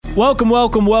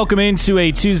Welcome into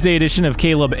a Tuesday edition of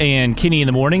Caleb and Kenny in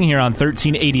the Morning here on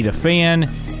 1380 The Fan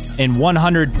and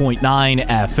 100.9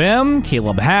 FM.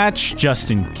 Caleb Hatch,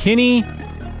 Justin Kinney.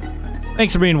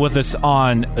 Thanks for being with us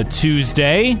on a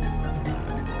Tuesday.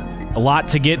 A lot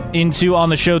to get into on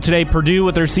the show today. Purdue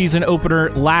with their season opener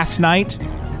last night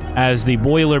as the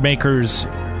Boilermakers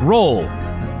roll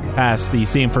past the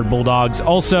Samford Bulldogs.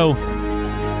 Also,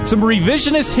 some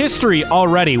revisionist history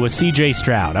already with C.J.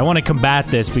 Stroud. I want to combat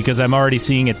this because I'm already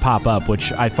seeing it pop up,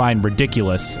 which I find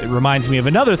ridiculous. It reminds me of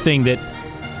another thing that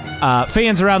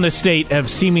fans around the state have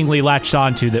seemingly latched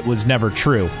onto that was never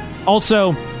true.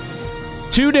 Also,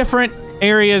 two different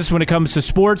areas when it comes to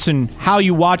sports and how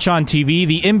you watch on TV.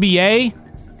 The NBA,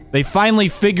 they finally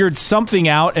figured something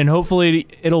out, and hopefully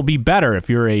it'll be better if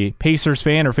you're a Pacers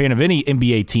fan or fan of any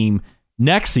NBA team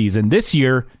next season. This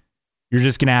year, you're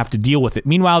just going to have to deal with it.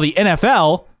 Meanwhile, the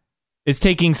NFL is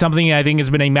taking something I think has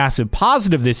been a massive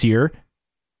positive this year,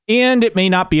 and it may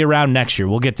not be around next year.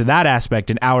 We'll get to that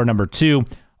aspect in hour number 2.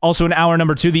 Also in hour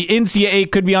number 2, the NCAA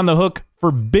could be on the hook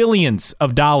for billions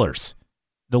of dollars.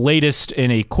 The latest in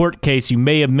a court case. You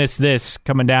may have missed this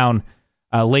coming down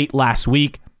late last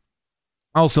week.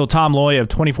 Also, Tom Loy of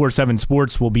 24/7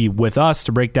 Sports will be with us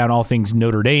to break down all things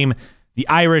Notre Dame. The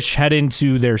Irish head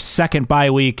into their second bye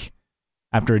week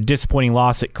after a disappointing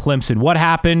loss at Clemson. What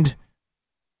happened?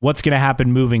 What's going to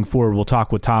happen moving forward? We'll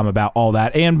talk with Tom about all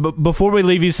that. And before we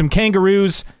leave you, some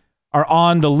kangaroos are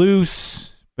on the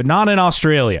loose, but not in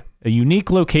Australia. A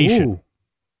unique location. Ooh.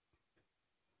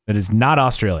 That is not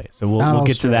Australia. So we'll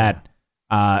get to that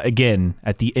again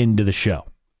at the end of the show.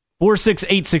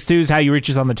 46862 is how you reach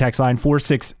us on the text line.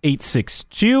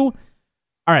 46862. All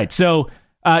right. So,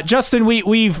 Justin,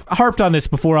 we've harped on this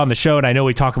before on the show, and I know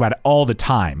we talk about it all the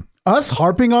time. Us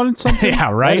harping on something?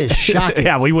 Yeah, right? That is shocking.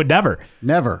 Yeah, we would never.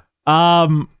 Never.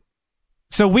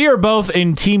 So we are both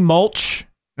in Team Mulch.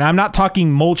 And I'm not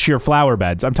talking mulch your flower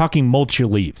beds. I'm talking mulch your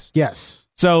leaves. Yes.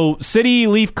 So city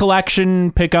leaf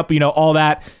collection, pickup, all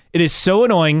that. It is so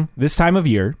annoying this time of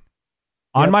year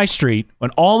on my street when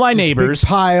all my neighbors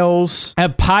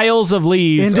have piles of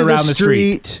leaves around the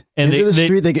street. And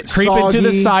they get creep soggy, into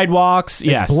the sidewalks.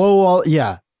 Yes. Blow all,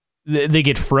 yeah. They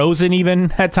get frozen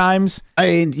even at times. I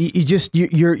mean,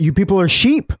 you people are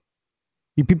sheep.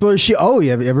 You people are sheep. Oh,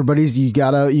 yeah, you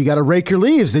gotta rake your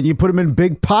leaves, and you put them in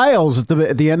big piles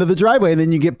at the end of the driveway, and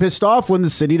then you get pissed off when the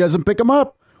city doesn't pick them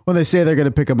up when they say they're going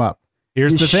to pick them up.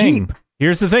 Here's the thing.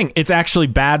 It's actually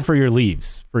bad for your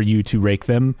leaves for you to rake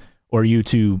them or you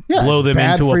to blow them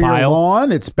into a pile. Your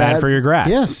lawn. It's bad for your grass.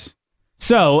 Yes.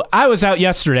 So I was out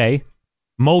yesterday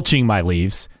mulching my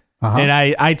leaves. And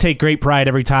I take great pride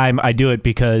every time I do it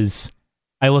because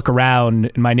I look around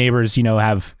and my neighbors,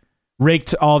 have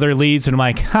raked all their leaves. And I'm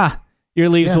like, your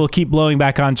leaves will keep blowing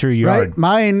back onto your yard. Right?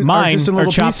 Mine are just in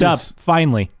little chopped pieces. up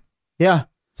finally. Yeah.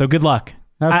 So good luck.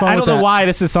 I don't know why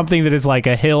this is something that is like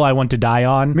a hill I want to die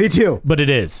on. Me too. But it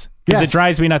is. Because it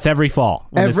drives me nuts every fall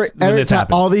when this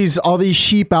happens. All these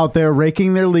sheep out there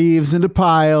raking their leaves into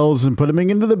piles and putting them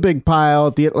into the big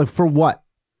pile for what?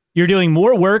 You're doing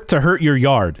more work to hurt your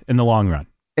yard in the long run.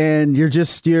 And you're at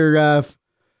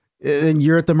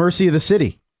the mercy of the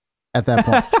city at that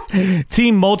point.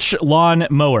 Team Mulch Lawn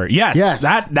Mower. Yes.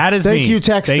 That is me. Thank you,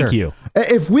 Texter. Thank you.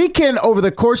 If we can, over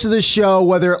the course of this show,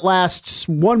 whether it lasts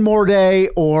one more day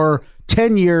or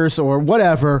 10 years or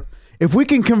whatever, if we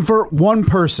can convert one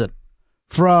person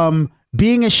from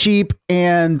being a sheep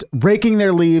and raking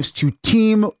their leaves to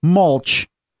Team Mulch,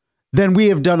 then we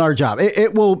have done our job.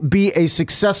 It will be a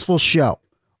successful show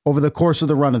over the course of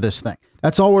the run of this thing.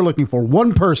 That's all we're looking for.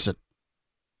 One person.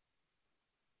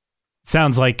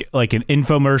 Sounds like an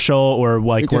infomercial or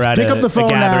like we're at pick up the phone a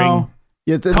gathering.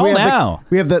 Call now.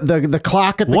 We have the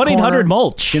clock at the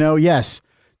 1-800-MULCH. Yes.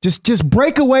 Just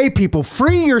break away, people.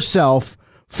 Free yourself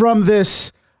from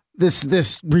this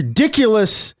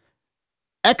ridiculous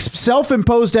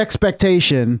self-imposed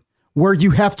expectation where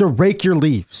you have to rake your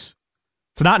leaves.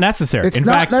 It's not necessary. It's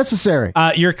not necessary.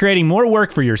 You're creating more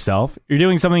work for yourself. You're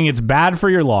doing something that's bad for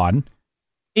your lawn,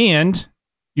 and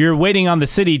you're waiting on the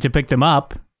city to pick them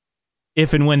up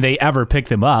if and when they ever pick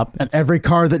them up. And every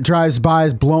car that drives by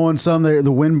is blowing some.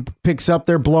 The wind picks up,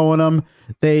 they're blowing them.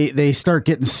 They start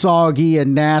getting soggy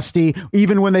and nasty.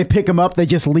 Even when they pick them up, they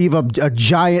just leave a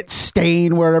giant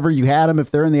stain wherever you had them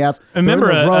if they're in the house.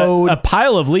 Remember, a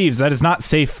pile of leaves, that is not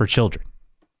safe for children.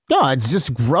 No, it's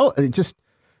just gross.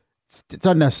 It's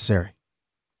unnecessary.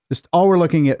 Just all we're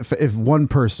looking at if one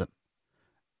person.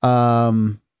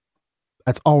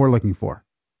 That's all we're looking for.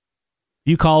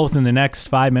 You call within the next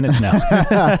 5 minutes now.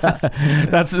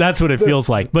 That's what it feels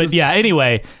like. But yeah,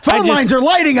 anyway. Phone lines are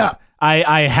lighting up.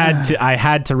 I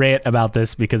had to rant about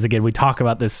this because, again, we talk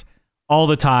about this all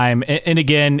the time. And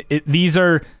again, these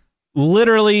are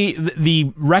literally,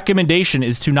 the recommendation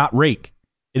is to not rake.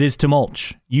 It is to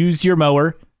mulch. Use your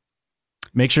mower.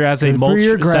 Make sure it has a mulch for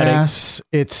your setting. grass.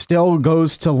 It still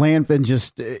goes to landfill. And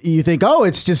just you think, oh,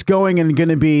 it's just going and going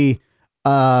to be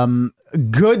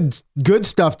good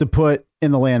stuff to put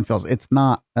in the landfills. It's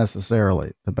not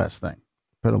necessarily the best thing.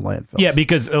 Put in landfills. Yeah,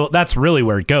 because that's really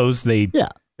where it goes. They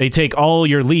take all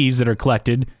your leaves that are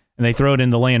collected and they throw it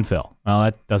in the landfill. Well,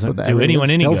 that doesn't do anyone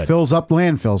any good. It fills up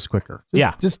landfills quicker.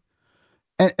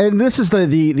 And this is the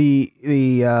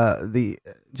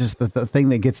thing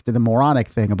that gets to the moronic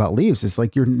thing about leaves. It's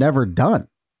like, you're never done.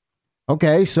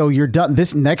 Okay, so you're done.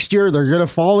 This next year, they're going to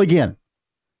fall again.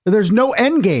 There's no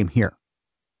end game here.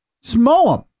 Just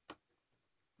mow them.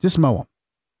 Just mow them.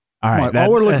 All right.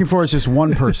 All we're looking for is just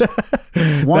one person,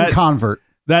 convert.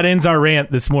 That ends our rant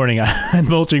this morning on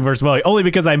mulching versus mowing. Only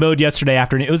because I mowed yesterday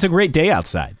afternoon. It was a great day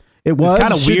outside. It was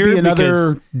kind of weird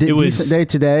because it was decent day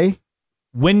today.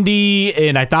 Windy,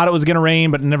 and I thought it was going to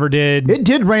rain, but it never did. It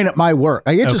did rain at my work.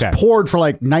 It just poured for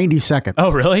like 90 seconds.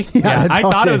 Oh, really? Yeah. I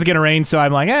thought it was going to rain, so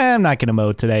I'm like, I'm not going to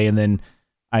mow today. And then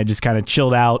I just kind of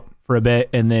chilled out for a bit,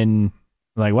 and then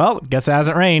like, well, guess it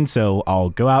hasn't rained, so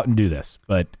I'll go out and do this.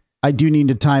 But I do need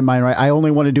to time mine right. I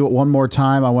only want to do it one more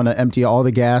time. I want to empty all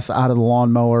the gas out of the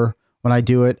lawnmower. When I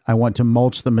do it, I want to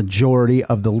mulch the majority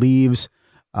of the leaves.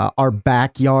 Our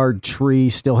backyard tree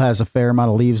still has a fair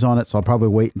amount of leaves on it, so I'll probably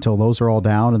wait until those are all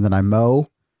down, and then I mow,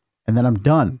 and then I'm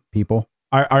done, people.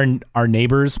 Our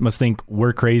neighbors must think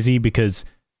we're crazy because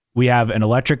we have an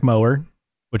electric mower,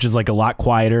 which is like a lot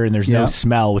quieter, and there's no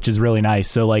smell, which is really nice.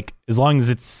 So like, as long as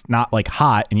it's not like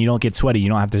hot and you don't get sweaty, you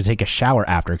don't have to take a shower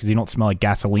after because you don't smell like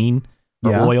gasoline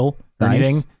or oil or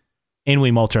anything. And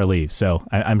we mulch our leaves. So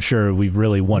I'm sure we've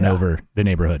really won over the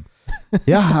neighborhood.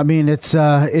 Yeah, I mean, it's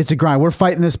a grind. We're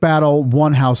fighting this battle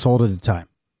one household at a time.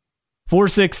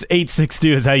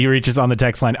 46862 is how you reach us on the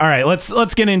text line. All right,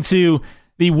 let's get into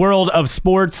the world of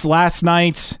sports. Last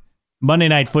night, Monday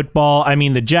Night Football. I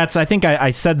mean, the Jets, I think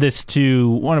I said this to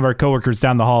one of our coworkers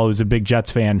down the hall who's a big Jets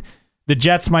fan. The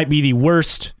Jets might be the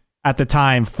worst at the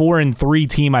time 4-3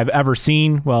 team I've ever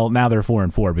seen. Well, now they're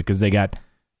 4-4 because they got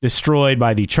destroyed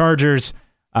by the Chargers.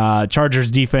 Chargers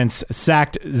defense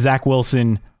sacked Zach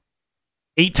Wilson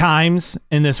 8 times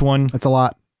in this one. That's a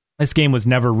lot. This game was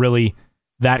never really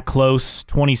that close.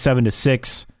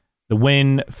 27-6, the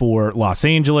win for Los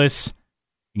Angeles.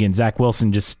 Again, Zach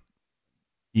Wilson just,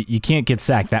 you can't get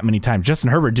sacked that many times. Justin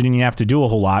Herbert didn't even have to do a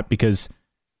whole lot because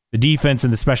the defense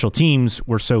and the special teams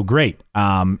were so great.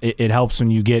 It helps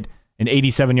when you get an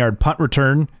 87-yard punt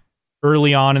return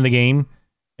early on in the game,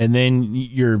 and then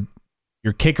your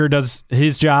kicker does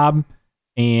his job,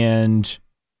 and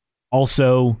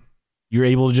also you're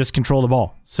able to just control the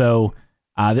ball. So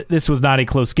this was not a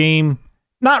close game.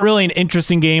 Not really an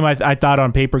interesting game, I thought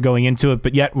on paper going into it,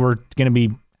 but yet we're going to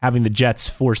be having the Jets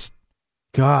forced.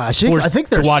 Gosh, I think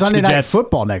there's Sunday Night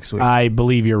Football next week. I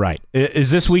believe you're right.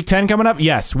 Is this Week 10 coming up?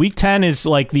 Yes. Week 10 is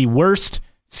like the worst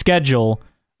schedule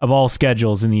of all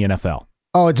schedules in the NFL.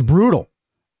 Oh, it's brutal.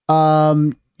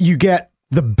 You get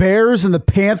the Bears and the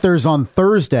Panthers on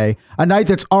Thursday, a night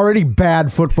that's already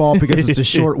bad football because it's a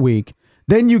short week.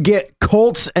 Then you get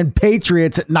Colts and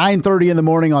Patriots at 9:30 in the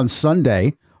morning on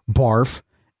Sunday. Barf.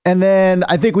 And then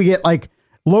I think we get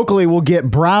locally we'll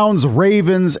get Browns,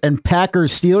 Ravens, and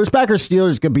Packers, Steelers. Packers,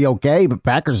 Steelers could be okay, but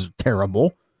Packers are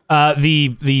terrible.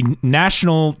 The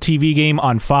national TV game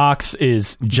on Fox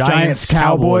is Giants,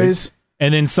 Cowboys.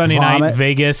 And then Sunday night,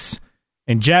 Vegas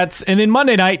and Jets. And then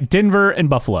Monday night, Denver and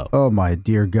Buffalo. Oh, my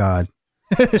dear God.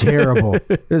 Terrible.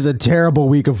 There's a terrible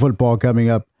week of football coming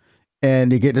up.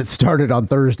 And you get it started on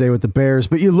Thursday with the Bears.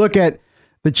 But you look at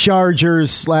the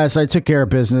Chargers I took care of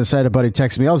business. I had a buddy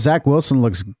text me, Zach Wilson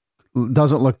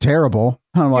doesn't look terrible.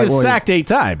 I'm like, he was sacked 8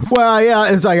 times. Well,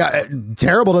 yeah, it's like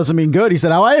terrible doesn't mean good. He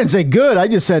said, I didn't say good. I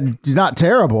just said not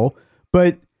terrible.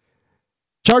 But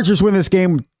Chargers win this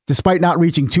game despite not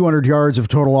reaching 200 yards of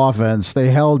total offense. They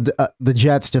held the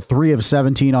Jets to 3 of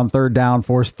 17 on third down,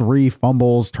 forced 3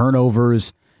 fumbles,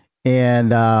 turnovers,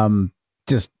 and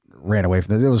just ran away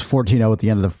from it. It was 14-0 at the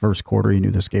end of the first quarter. You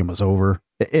knew this game was over.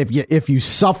 If you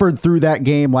suffered through that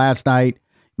game last night,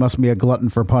 you must be a glutton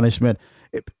for punishment.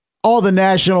 All the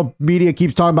national media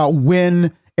keeps talking about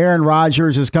when Aaron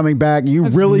Rodgers is coming back. You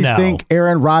really think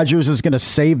Aaron Rodgers is going to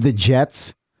save the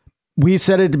Jets? We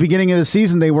said at the beginning of the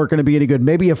season they weren't going to be any good.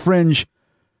 Maybe a fringe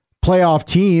playoff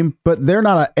team, but they're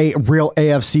not a real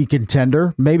AFC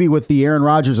contender. Maybe with the Aaron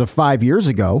Rodgers of 5 years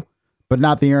ago, but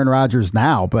not the Aaron Rodgers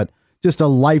now. But just a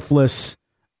lifeless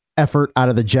effort out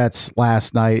of the Jets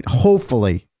last night.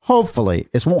 Hopefully hopefully,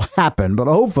 this won't happen, but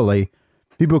hopefully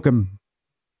people can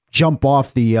jump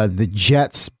off the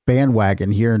Jets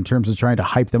bandwagon here in terms of trying to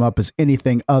hype them up as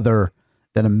anything other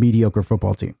than a mediocre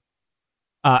football team.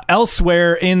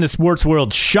 Elsewhere in the sports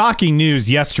world, shocking news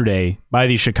yesterday by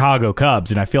the Chicago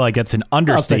Cubs, and I feel like that's an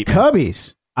understatement. The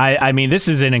Cubbies. I mean, this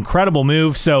is an incredible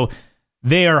move. So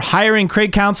they are hiring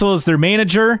Craig Counsell as their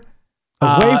manager.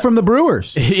 Away from the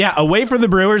Brewers. Yeah, away from the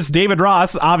Brewers. David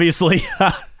Ross, obviously,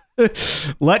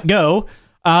 let go.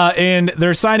 And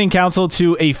they're signing Counsell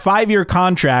to a 5-year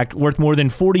contract worth more than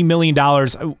 $40 million.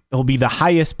 He'll be the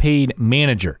highest paid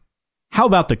manager. How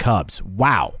about the Cubs?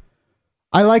 Wow.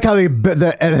 I like how they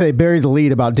buried the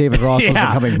lead about David Ross wasn't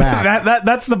coming back.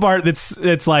 That's the part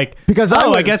it's like, because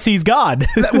I guess he's gone.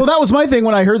 Well, that was my thing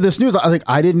when I heard this news. I was like,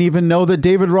 I didn't even know that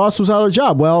David Ross was out of a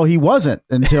job. Well, he wasn't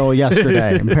until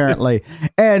yesterday, apparently.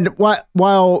 And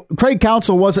while Craig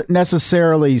Counsell wasn't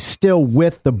necessarily still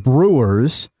with the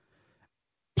Brewers,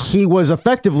 he was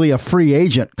effectively a free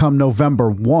agent come November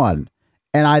 1.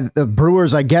 And the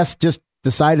Brewers, I guess, just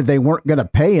decided they weren't going to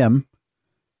pay him.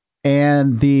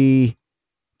 And the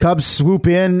Cubs swoop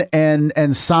in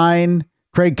and sign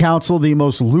Craig Counsell, the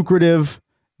most lucrative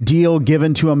deal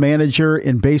given to a manager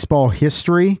in baseball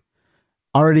history.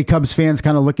 Already Cubs fans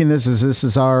kind of looking at this as this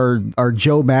is our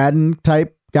Joe Madden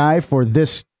type guy for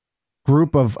this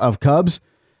group of Cubs.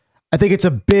 I think it's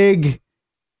a big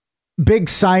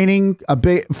signing,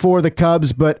 for the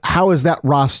Cubs, but how is that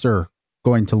roster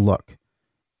going to look?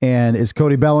 And is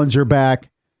Cody Bellinger back?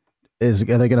 Are they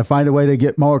going to find a way to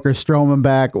get Marcus Stroman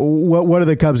back? What are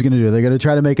the Cubs going to do? Are they going to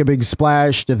try to make a big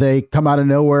splash? Do they come out of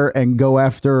nowhere and go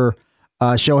after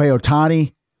Shohei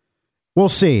Ohtani? We'll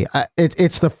see.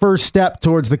 It's the first step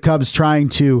towards the Cubs trying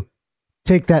to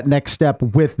take that next step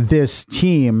with this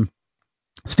team.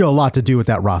 Still a lot to do with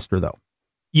that roster, though.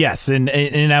 Yes, and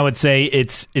I would say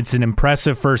it's an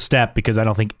impressive first step because I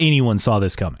don't think anyone saw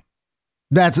this coming.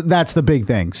 That's the big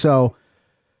thing. So.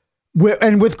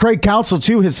 And with Craig Counsell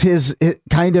too, his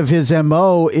kind of his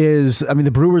MO is, I mean,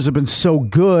 the Brewers have been so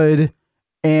good,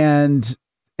 and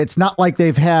it's not like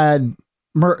they don't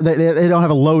have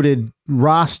a loaded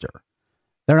roster.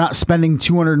 They're not spending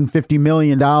 $250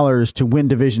 million to win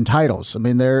division titles. I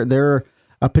mean, they're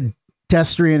a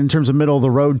pedestrian in terms of middle of the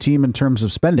road team in terms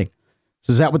of spending.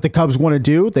 So is that what the Cubs want to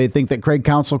do? They think that Craig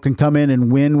Counsell can come in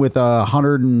and win with a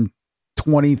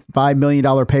 $125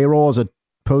 million payroll as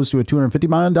opposed to a $250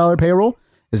 million payroll?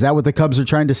 Is that what the Cubs are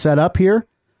trying to set up here?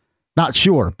 Not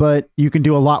sure, but you can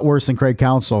do a lot worse than Craig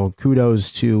Counsell.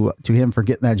 Kudos to him for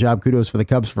getting that job. Kudos for the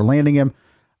Cubs for landing him.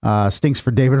 Stinks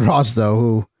for David Ross, though,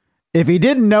 who, if he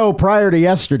didn't know prior to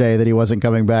yesterday that he wasn't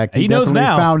coming back, he knows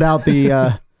now. Found out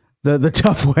the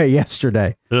tough way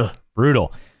yesterday. Ugh,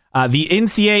 brutal. The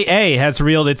NCAA has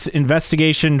revealed its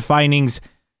investigation findings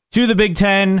to the Big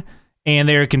Ten, and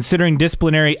they are considering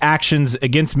disciplinary actions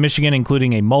against Michigan,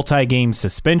 including a multi-game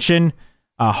suspension.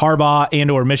 Harbaugh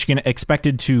and or Michigan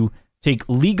expected to take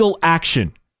legal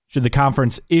action should the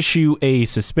conference issue a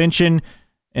suspension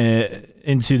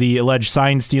into the alleged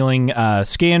sign stealing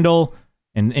scandal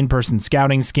and in-person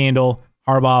scouting scandal.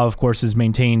 Harbaugh, of course, has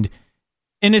maintained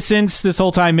innocence this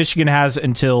whole time. Michigan has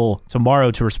until tomorrow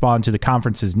to respond to the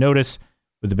conference's notice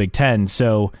with the Big Ten.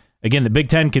 So, again, the Big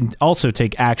Ten can also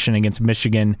take action against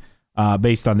Michigan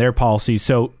based on their policies.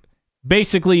 So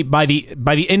basically, by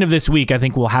the end of this week, I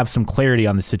think we'll have some clarity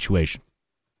on the situation.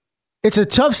 It's a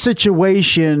tough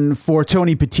situation for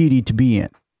Tony Petitti to be in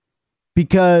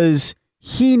because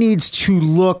he needs to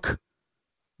look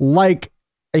like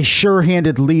a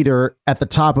sure-handed leader at the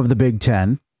top of the Big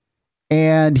Ten,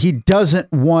 and he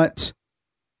doesn't want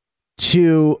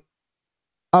to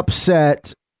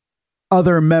upset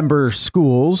other member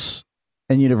schools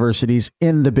and universities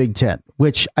in the Big Ten,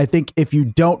 which I think if you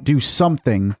don't do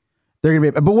something, they're going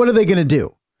to be, but what are they going to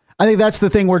do? I think that's the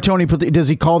thing where Tony, does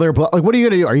he call their, like, what are you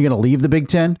going to do? Are you going to leave the Big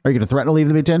Ten? Are you going to threaten to leave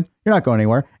the Big Ten? You're not going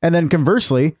anywhere. And then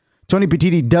conversely, Tony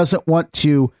Petitti doesn't want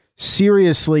to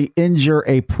seriously injure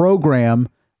a program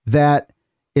that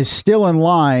is still in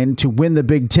line to win the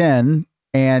Big Ten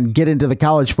and get into the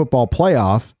college football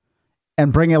playoff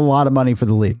and bring in a lot of money for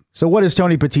the league. So what does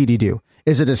Tony Petitti do?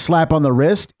 Is it a slap on the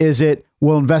wrist? Is it,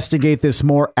 we'll investigate this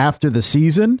more after the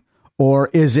season? Or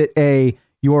is it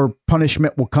your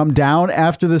punishment will come down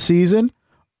after the season?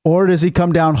 Or does he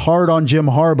come down hard on Jim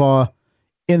Harbaugh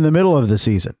in the middle of the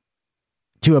season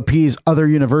to appease other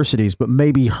universities, but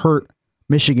maybe hurt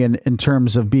Michigan in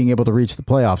terms of being able to reach the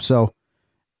playoffs? So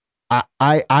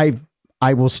I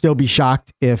will still be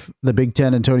shocked if the Big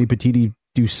Ten and Tony Petitti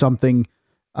do something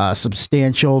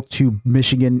substantial to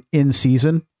Michigan in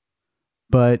season,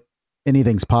 but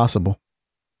anything's possible.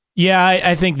 Yeah,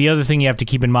 I think the other thing you have to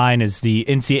keep in mind is the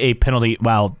NCAA penalty.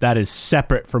 While that is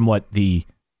separate from what the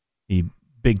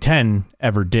Big Ten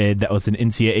ever did, that was an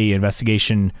NCAA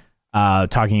investigation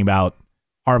talking about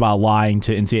Harbaugh lying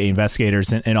to NCAA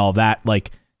investigators and all of that.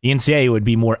 Like, the NCAA would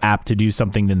be more apt to do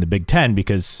something than the Big Ten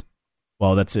because,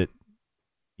 well, that's it.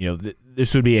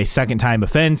 This would be a second-time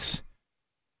offense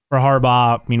for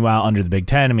Harbaugh. Meanwhile, under the Big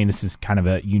Ten, this is kind of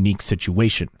a unique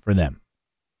situation for them.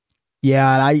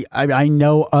 Yeah, and I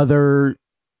know other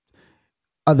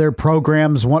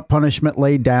programs want punishment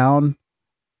laid down,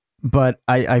 but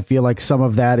I feel like some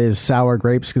of that is sour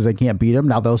grapes because they can't beat them.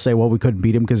 Now they'll say, well, we couldn't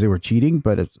beat them because they were cheating,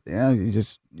 but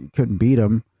you couldn't beat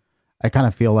them. I kind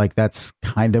of feel like that's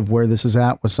kind of where this is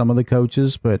at with some of the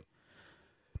coaches, but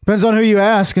depends on who you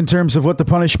ask in terms of what the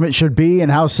punishment should be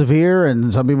and how severe.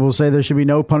 And some people will say there should be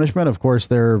no punishment. Of course,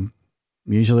 they're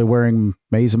usually wearing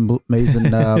maize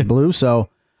and blue, so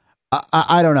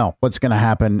I don't know what's going to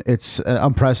happen. It's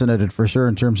unprecedented for sure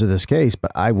in terms of this case,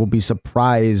 but I will be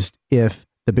surprised if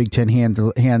the Big Ten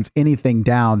hands anything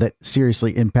down that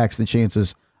seriously impacts the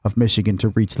chances of Michigan to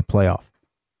reach the playoff.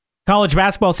 College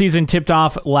basketball season tipped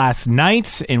off last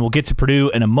night, and we'll get to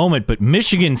Purdue in a moment, but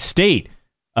Michigan State,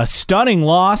 a stunning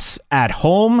loss at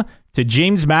home to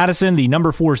James Madison. The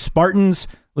number 4 Spartans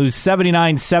lose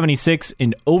 79-76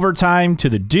 in overtime to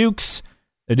the Dukes.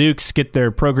 The Dukes get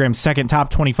their program's second top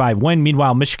 25 win.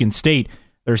 Meanwhile, Michigan State,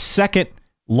 their second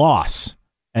loss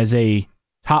as a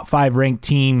top 5 ranked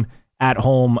team at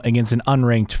home against an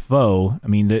unranked foe.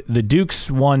 The Dukes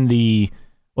won the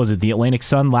Atlantic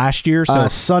Sun last year? So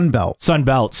Sun Belt.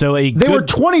 So they were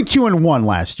 22-1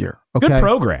 last year. Okay? Good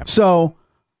program. So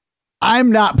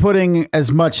I'm not putting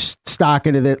as much stock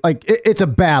into this. Like, it's a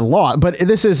bad loss, but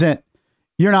this isn't.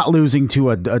 You're not losing to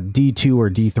a D2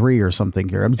 or D3 or something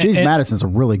here. James Madison's a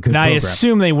really good program. I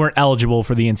assume they weren't eligible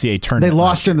for the NCAA tournament. They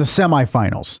lost in the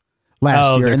semifinals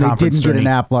last year, and they didn't get an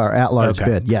at-large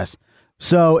bid. Yes.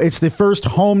 So it's the first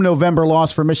home November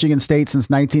loss for Michigan State since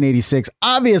 1986.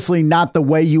 Obviously not the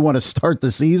way you want to start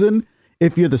the season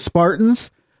if you're the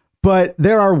Spartans, but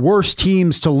there are worse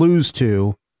teams to lose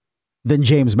to than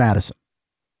James Madison.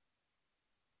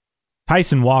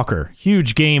 Tyson Walker,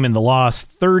 huge game in the loss,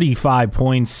 35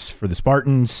 points for the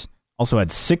Spartans. Also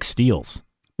had 6 steals.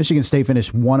 Michigan State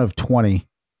finished 1 of 20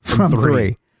 from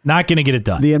 3. Not going to get it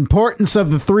done. The importance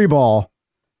of the 3 ball,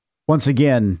 once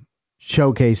again,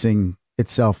 showcasing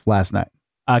itself last night.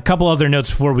 A couple other notes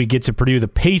before we get to Purdue. The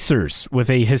Pacers with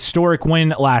a historic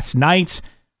win last night,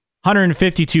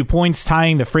 152 points,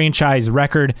 tying the franchise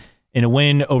record in a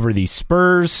win over the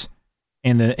Spurs.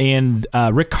 And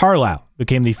Rick Carlisle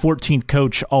became the 14th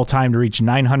coach all-time to reach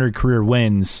 900 career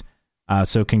wins.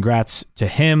 So congrats to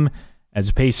him as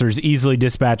the Pacers easily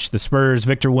dispatched the Spurs.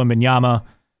 Victor Wembanyama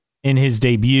in his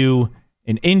debut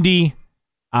in Indy.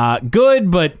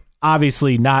 Good, but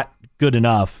obviously not good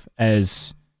enough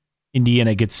as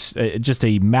Indiana gets just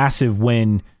a massive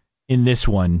win in this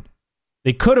one.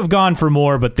 They could have gone for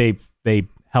more, but they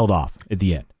held off at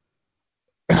the end.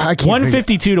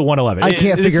 152 to 111. I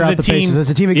can't figure out the Pacers. It's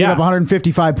a team that gave up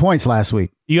 155 points last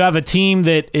week. You have a team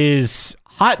that is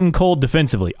hot and cold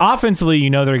defensively. Offensively,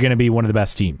 they're going to be one of the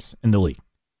best teams in the league.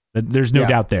 There's no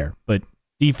doubt there. But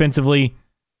defensively,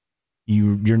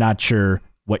 you're not sure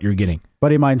what you're getting.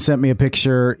 Buddy of mine sent me a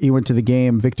picture. He went to the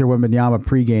game, Victor Wembanyama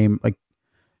pregame.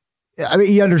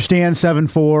 He understands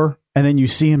 7'4", and then you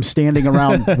see him standing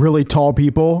around really tall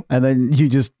people, and then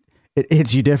it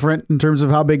hits you different in terms of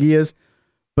how big he is.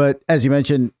 But as you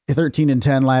mentioned,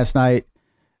 13-10 last night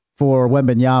for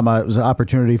Wembanyama. It was an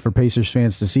opportunity for Pacers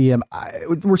fans to see him.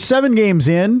 We're 7 games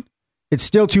in. It's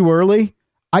still too early.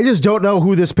 I just don't know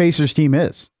who this Pacers team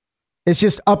is. It's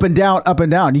just up and down, up and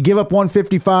down. You give up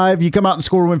 155, you come out and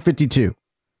score 152.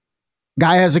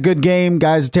 Guy has a good game,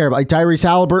 guy's terrible. Tyrese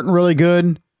Halliburton, really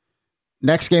good.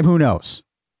 Next game, who knows?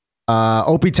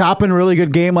 Opie Toppin, really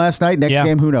good game last night. Next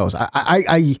game, who knows?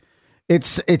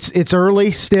 It's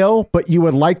early still, but you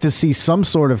would like to see some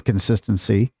sort of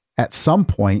consistency at some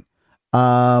point.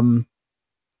 I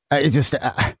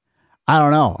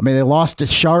don't know. They lost to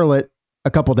Charlotte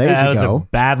a couple days ago. It was a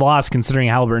bad loss considering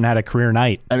Halliburton had a career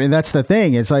night. That's the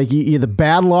thing. It's like you the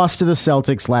bad loss to the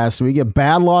Celtics last week, a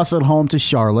bad loss at home to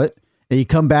Charlotte, and you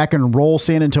come back and roll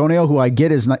San Antonio, who I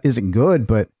get isn't good,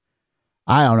 but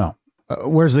I don't know.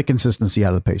 Where's the consistency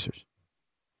out of the Pacers?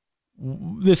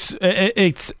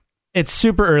 It's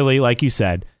super early, like you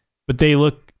said, but they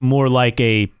look more like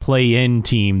a play-in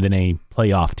team than a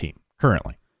playoff team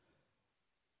currently.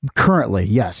 Currently,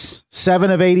 yes. 7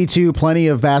 of 82, plenty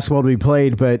of basketball to be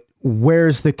played, but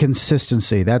where's the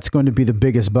consistency? That's going to be the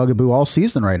biggest bugaboo all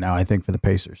season right now, I think, for the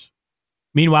Pacers.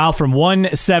 Meanwhile, from one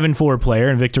 7-4 player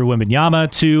in Victor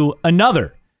Wembanyama to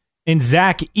another in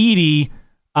Zach Edey,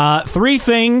 three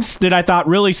things that I thought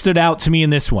really stood out to me in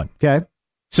this one. Okay.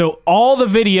 So all the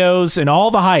videos and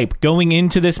all the hype going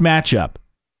into this matchup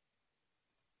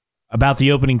about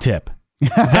the opening tip.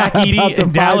 Zach Edey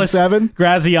and Dallas 5'7"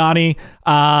 Graziani.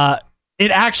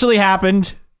 It actually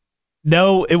happened.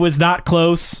 No, it was not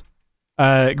close.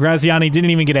 Graziani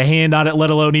didn't even get a hand on it, let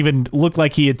alone even look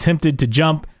like he attempted to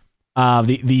jump.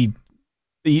 He's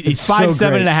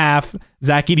 5'7.5".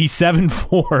 Zach Edey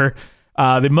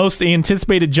 7'4". The most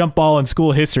anticipated jump ball in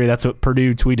school history. That's what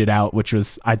Purdue tweeted out, which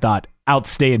was, I thought,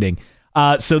 outstanding.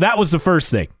 So that was the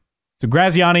first thing. So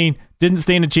Graziani didn't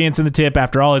stand a chance in the tip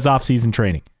after all his offseason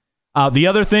training. The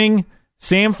other thing,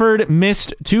 Samford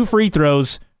missed 2 free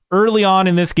throws early on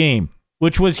in this game,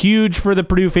 which was huge for the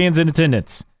Purdue fans in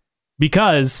attendance.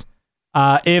 Because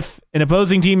if an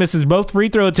opposing team misses both free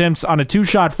throw attempts on a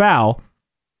 2-shot foul,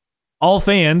 all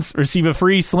fans receive a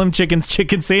free Slim Chicken's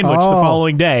chicken sandwich the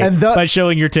following day by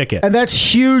showing your ticket. And that's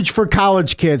huge for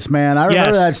college kids, man. I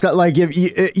remember that stuff. Like,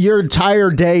 if your entire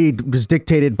day was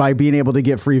dictated by being able to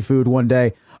get free food one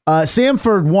day.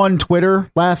 Samford won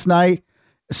Twitter last night.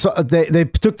 So they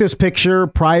took this picture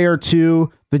prior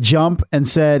to the jump and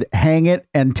said, hang it,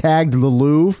 and tagged the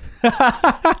Louvre.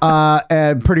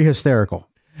 And pretty hysterical.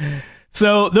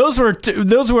 So those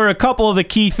were a couple of the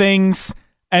key things.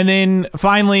 And then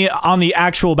finally on the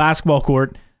actual basketball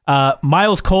court,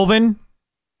 Miles Colvin,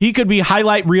 he could be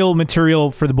highlight reel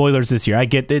material for the Boilers this year. I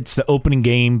get it's the opening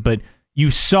game, but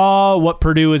you saw what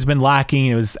Purdue has been lacking.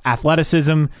 It was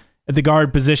athleticism at the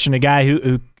guard position, a guy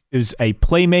who is a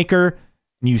playmaker.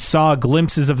 And you saw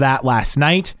glimpses of that last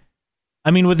night.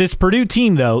 I mean, with this Purdue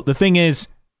team, though, the thing is,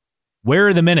 where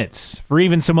are the minutes for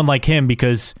even someone like him?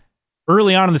 Because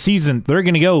early on in the season, they're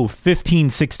going to go 15,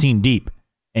 16 deep.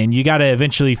 And you got to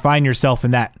eventually find yourself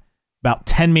in that about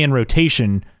 10-man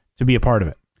rotation to be a part of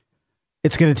it.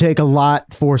 It's going to take a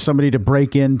lot for somebody to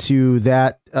break into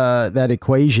that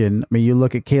equation. I mean, you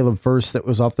look at Caleb First that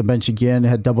was off the bench again,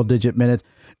 had double-digit minutes.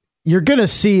 You're going to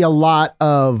see a lot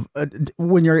of,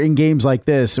 when you're in games like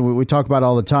this, and we talk about it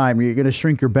all the time, you're going to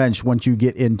shrink your bench once you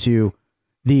get into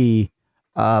the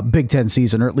Big Ten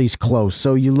season, or at least close.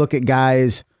 So you look at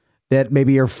guys that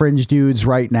maybe are fringe dudes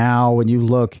right now, and you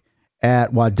look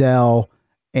at Waddell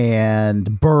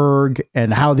and Berg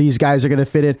and how these guys are going to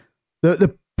fit in.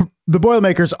 The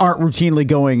Boilermakers aren't routinely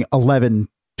going 11,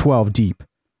 12 deep,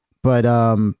 but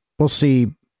we'll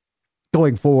see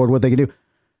going forward what they can do.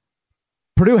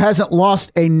 Purdue hasn't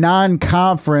lost a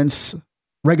non-conference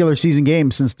regular season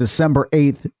game since December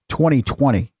 8th,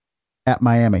 2020 at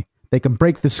Miami. They can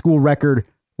break the school record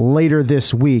later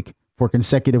this week for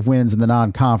consecutive wins in the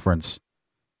non-conference.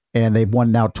 And they've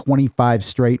won now 25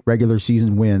 straight regular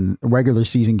season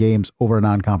games over a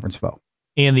non-conference foe.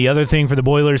 And the other thing for the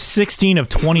Boilers, 16 of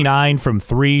 29 from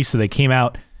 3, so they came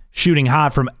out shooting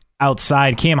hot from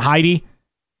outside. Cam Heide,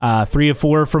 3 of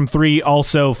 4 from 3.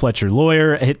 Also, Fletcher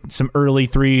Lawyer hit some early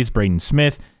threes. Braden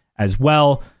Smith as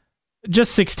well.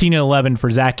 Just 16 and 11 for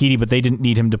Zach Edey, but they didn't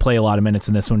need him to play a lot of minutes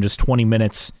in this one, just 20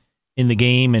 minutes in the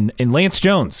game. And Lance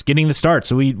Jones getting the start.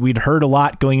 So we'd heard a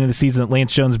lot going into the season that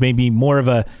Lance Jones may be more of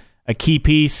a key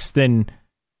piece than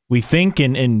we think.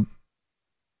 And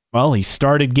well, he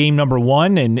started game number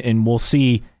 1, and we'll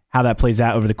see how that plays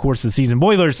out over the course of the season.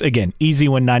 Boilers, again, easy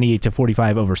win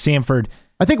 98-45 over Samford.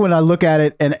 I think when I look at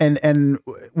it and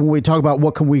when we talk about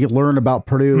what can we learn about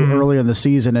Purdue early in the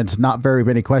season, it's not very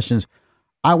many questions.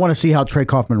 I want to see how Trey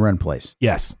Kaufman-Renn plays.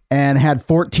 Yes. And had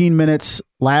 14 minutes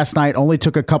last night, only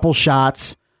took a couple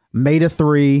shots, made a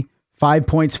 3, 5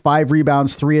 points, 5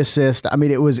 rebounds, 3 assists. I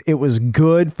mean, it was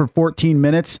good for 14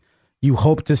 minutes. You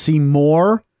hope to see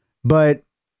more, but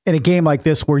in a game like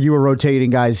this where you were rotating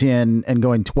guys in and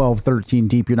going 12, 13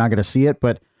 deep, you're not going to see it.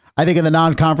 But I think in the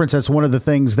non-conference, that's one of the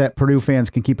things that Purdue fans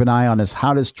can keep an eye on is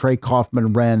how does Trey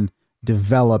Kaufman-Renn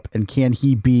develop, and can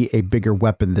he be a bigger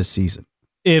weapon this season?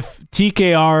 If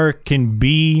TKR can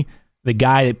be the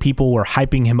guy that people were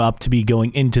hyping him up to be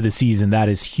going into the season, that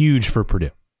is huge for Purdue.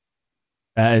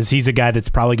 As he's a guy that's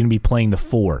probably going to be playing the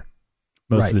 4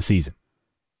 most of the season.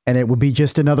 And it would be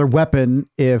just another weapon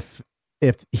if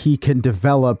he can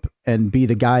develop and be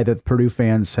the guy that Purdue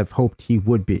fans have hoped he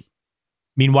would be.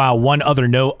 Meanwhile, one other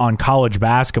note on college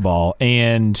basketball,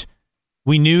 and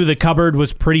we knew the cupboard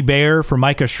was pretty bare for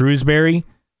Micah Shrewsbury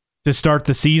to start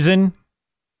the season.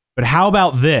 But how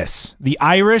about this? The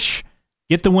Irish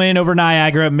get the win over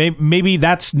Niagara. Maybe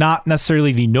that's not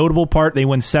necessarily the notable part. They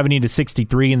win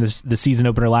 70-63 in the season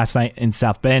opener last night in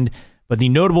South Bend. But the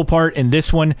notable part in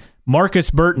this one, Marcus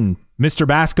Burton, Mr.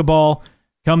 Basketball,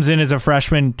 comes in as a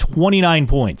freshman, 29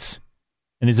 points.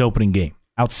 in his opening game.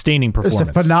 Outstanding performance. Just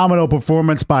a phenomenal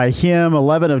performance by him.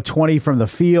 11 of 20 from the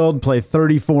field, played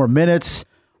 34 minutes.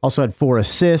 Also had 4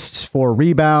 assists, 4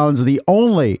 rebounds. The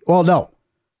only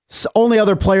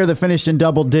other player that finished in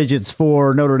double digits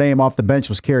for Notre Dame off the bench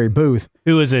was Kerry Booth.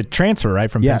 Who is a transfer,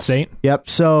 right, from Penn State? Yep.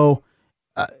 So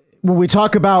when we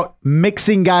talk about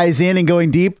mixing guys in and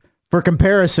going deep, for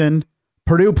comparison,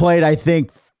 Purdue played, I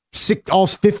think, all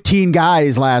 15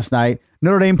 guys last night.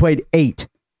 Notre Dame played 8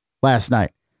 last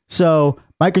night. So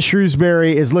Micah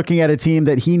Shrewsbury is looking at a team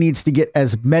that he needs to get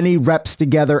as many reps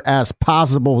together as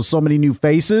possible with so many new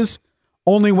faces.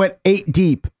 Only went 8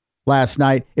 deep last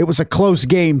night. It was a close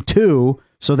game too,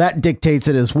 so that dictates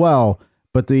it as well.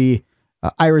 But the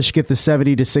Irish get the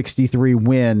 70-63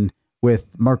 win with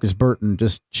Marcus Burton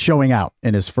just showing out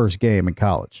in his first game in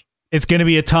college. It's going to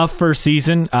be a tough first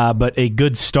season, but a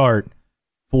good start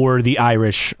for the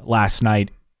Irish last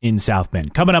night in South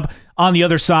Bend. Coming up on the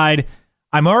other side,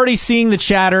 I'm already seeing the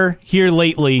chatter here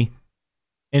lately,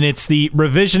 and it's the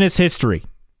revisionist history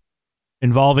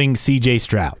involving C.J.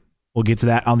 Stroud. We'll get to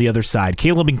that on the other side.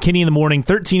 Caleb and Kenny in the morning,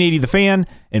 1380 The Fan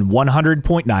and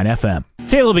 100.9 FM.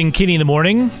 Caleb and Kenny in the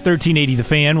morning, 1380 The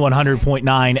Fan,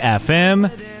 100.9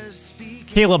 FM.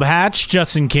 Caleb Hatch,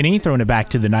 Justin Kinney, throwing it back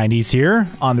to the 90s here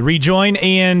on the rejoin.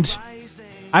 And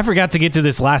I forgot to get to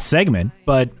this last segment,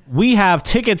 but we have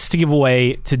tickets to give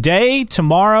away today,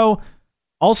 tomorrow,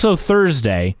 also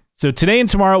Thursday. So today and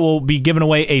tomorrow we'll be giving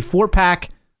away a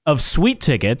 4-pack of sweet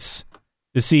tickets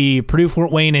to see Purdue,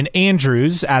 Fort Wayne, and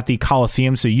Andrews at the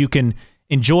Coliseum. So you can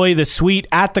enjoy the suite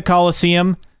at the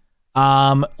Coliseum.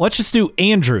 Let's just do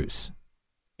Andrews.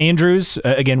 Andrews,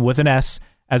 again, with an S,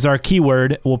 as our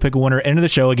keyword. We'll pick a winner end of the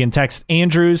show. Again, text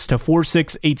Andrews to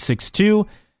 46862.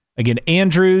 Again,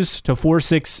 Andrews to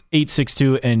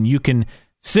 46862. And you can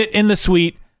sit in the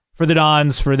suite for the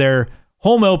Dons for their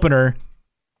home opener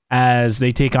as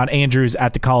they take on Andrews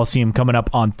at the Coliseum coming up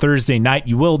on Thursday night.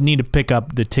 You will need to pick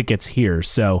up the tickets here.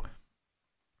 So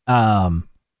you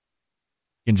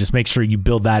can just make sure you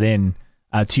build that in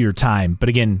to your time. But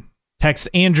again, text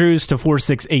Andrews to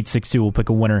 46862. We'll pick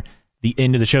a winner the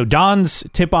end of the show. Dons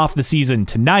tip off the season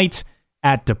tonight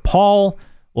at DePaul.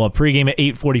 We'll have pregame at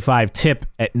 8:45, tip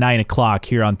at 9 o'clock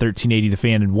here on 1380 The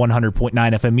Fan and 100.9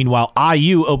 FM. Meanwhile,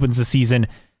 IU opens the season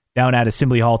down at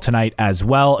Assembly Hall tonight as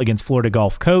well against Florida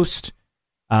Gulf Coast.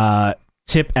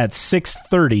 Tip at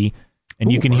 6:30,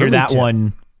 and you can hear that tip.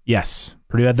 One. Yes,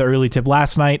 Purdue had the early tip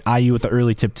last night. IU with the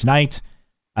early tip tonight.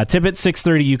 Tip at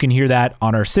 6:30. You can hear that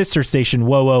on our sister station,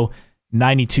 WOWO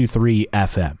 92.3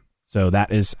 FM. So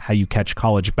that is how you catch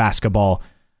college basketball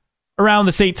around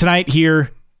the state tonight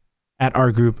here at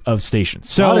our group of stations.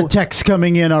 So, a lot of texts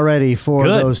coming in already for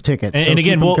those tickets. And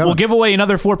again, we'll give away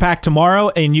another 4-pack tomorrow,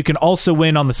 and you can also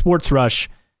win on the Sports Rush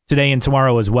today and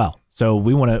tomorrow as well. So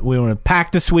we want to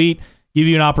pack the suite, give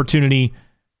you an opportunity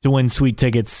to win sweet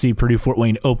tickets, see Purdue Fort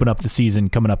Wayne open up the season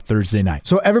coming up Thursday night.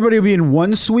 So everybody will be in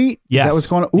one suite? Yes. Is that what's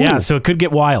going on? Ooh. Yeah, so it could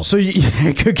get wild. So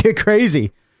it could get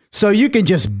crazy. So you can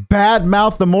just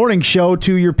badmouth the morning show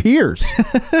to your peers.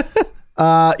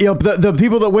 The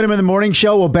people that win them in the morning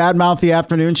show will badmouth the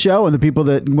afternoon show, and the people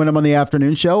that win them on the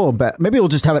afternoon show will maybe we'll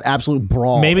just have an absolute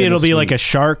brawl. Maybe it'll be like a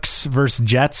Sharks versus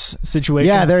Jets situation.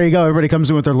 Yeah, there you go. Everybody comes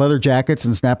in with their leather jackets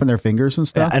and snapping their fingers and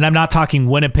stuff. Yeah, and I'm not talking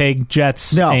Winnipeg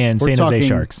Jets and San Jose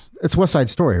Sharks. It's West Side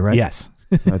Story, right? Yes.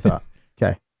 I thought.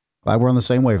 Okay. Glad we're on the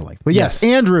same wavelength. But yes,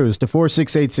 Andrews to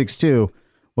 46862.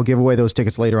 We'll give away those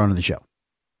tickets later on in the show.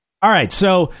 All right,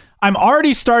 so I'm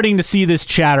already starting to see this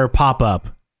chatter pop up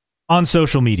on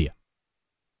social media.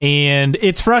 And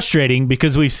it's frustrating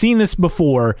because we've seen this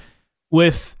before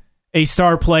with a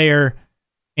star player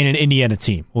in an Indiana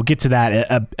team. We'll get to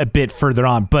that a bit further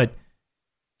on. But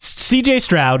C.J.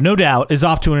 Stroud, no doubt, is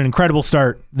off to an incredible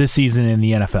start this season in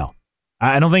the NFL.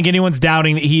 I don't think anyone's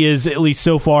doubting that he is, at least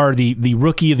so far, the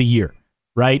rookie of the year,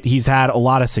 right? He's had a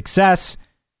lot of success.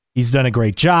 He's done a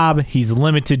great job. He's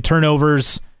limited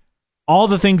turnovers. All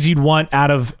the things you'd want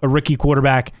out of a rookie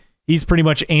quarterback, he's pretty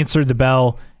much answered the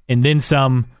bell and then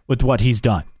some with what he's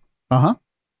done.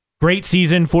 Great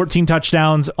season, 14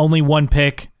 touchdowns, only 1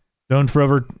 pick, thrown for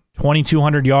over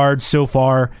 2,200 yards so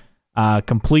far,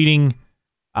 completing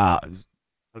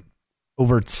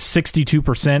over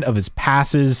 62% of his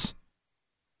passes.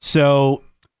 So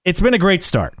it's been a great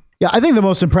start. Yeah, I think the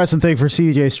most impressive thing for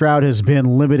C.J. Stroud has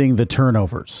been limiting the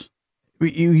turnovers.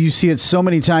 You see it so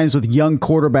many times with young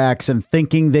quarterbacks and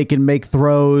thinking they can make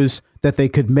throws that they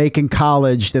could make in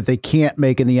college that they can't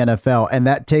make in the NFL. And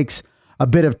that takes a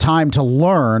bit of time to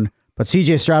learn. But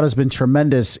C.J. Stroud has been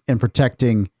tremendous in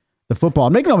protecting the football.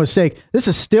 Make no mistake, this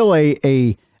is still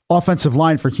a offensive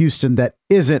line for Houston that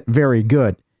isn't very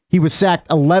good. He was sacked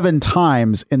 11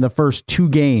 times in the first 2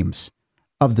 games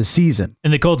of the season.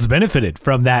 And the Colts benefited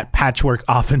from that patchwork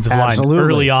offensive line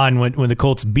early on when the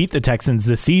Colts beat the Texans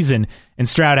this season. And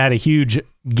Stroud had a huge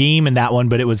game in that one,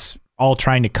 but it was all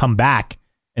trying to come back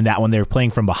in that one. They were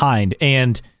playing from behind.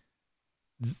 And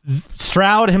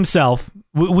Stroud himself,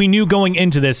 we knew going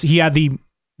into this, he had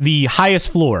the highest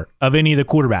floor of any of the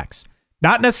quarterbacks.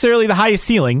 Not necessarily the highest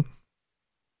ceiling.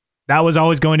 That was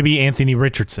always going to be Anthony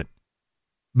Richardson.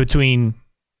 Between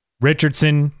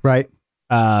Richardson, right,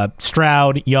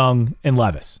 Stroud, Young, and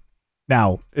Levis.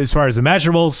 Now, as far as the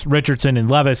measurables, Richardson and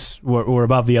Levis were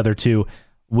above the other two.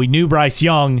 We knew Bryce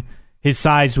Young, his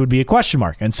size would be a question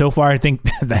mark. And so far, I think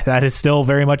that is still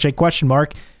very much a question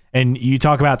mark. And you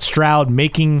talk about Stroud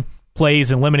making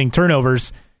plays and limiting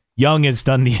turnovers. Young has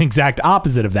done the exact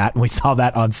opposite of that, and we saw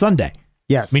that on Sunday.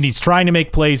 Yes. I mean, he's trying to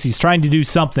make plays. He's trying to do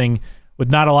something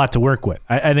with not a lot to work with.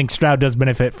 I think Stroud does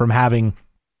benefit from having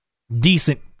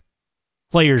decent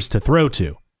players to throw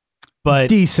to. But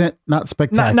decent, not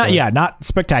spectacular. Not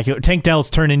spectacular. Tank Dell's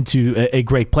turned into a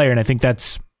great player, and I think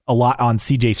that's a lot on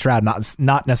C.J. Stroud,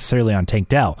 not necessarily on Tank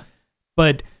Dell.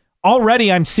 But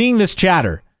already I'm seeing this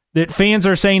chatter that fans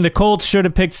are saying the Colts should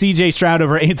have picked C.J. Stroud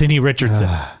over Anthony Richardson.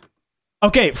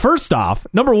 Okay, first off,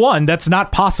 number one, that's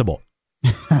not possible.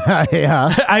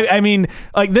 Yeah. I mean,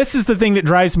 like, this is the thing that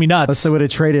drives me nuts. Unless they would have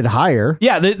traded higher.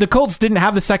 Yeah, the Colts didn't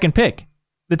have the second pick.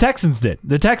 The Texans did.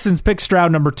 The Texans picked Stroud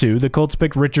number 2. The Colts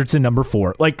picked Richardson number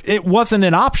 4. Like, it wasn't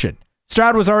an option.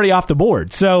 Stroud was already off the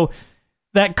board. So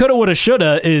that coulda, woulda,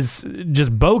 shoulda is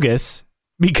just bogus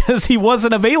because he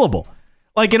wasn't available.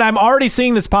 Like, and I'm already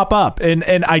seeing this pop up, and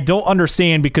I don't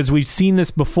understand because we've seen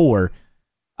this before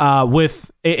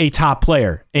with a top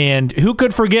player. And who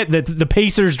could forget that the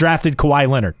Pacers drafted Kawhi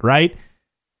Leonard, right?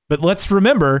 But let's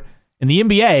remember, in the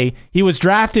NBA, he was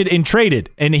drafted and traded,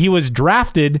 and he was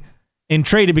drafted and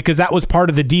traded because that was part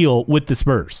of the deal with the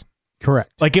Spurs.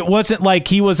 Correct. Like, it wasn't like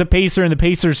he was a Pacer and the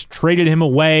Pacers traded him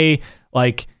away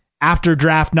like after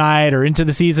draft night or into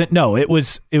the season. No, it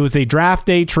was a draft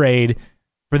day trade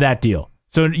for that deal.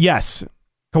 So yes,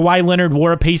 Kawhi Leonard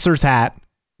wore a Pacers hat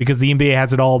because the NBA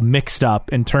has it all mixed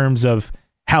up in terms of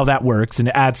how that works, and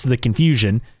it adds to the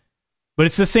confusion. But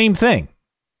it's the same thing.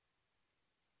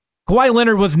 Kawhi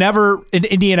Leonard was never an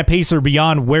Indiana Pacer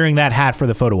beyond wearing that hat for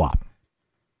the photo op.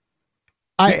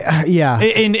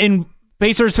 And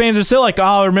Pacers fans are still like,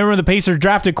 oh, remember when the Pacers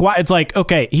drafted Kawhi? It's like,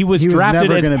 okay, he was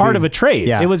drafted as part of a trade.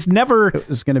 Yeah. It was never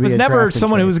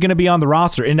someone who was going to be on the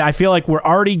roster. And I feel like we're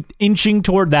already inching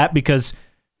toward that because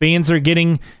fans are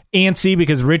getting antsy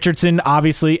because Richardson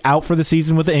obviously out for the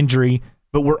season with an injury.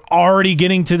 But we're already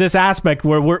getting to this aspect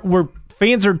where we're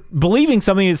fans are believing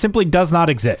something that simply does not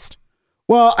exist.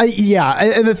 Well,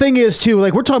 and the thing is, too,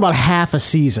 like, we're talking about half a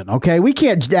season, okay? We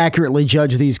can't accurately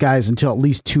judge these guys until at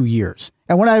least 2 years.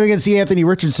 And we're not even going to see Anthony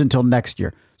Richardson until next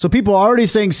year. So people are already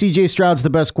saying C.J. Stroud's the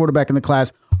best quarterback in the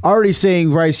class, already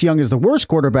saying Bryce Young is the worst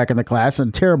quarterback in the class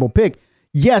and a terrible pick.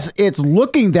 Yes, it's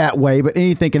looking that way, but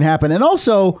anything can happen. And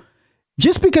also,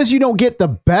 just because you don't get the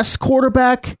best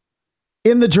quarterback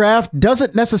in the draft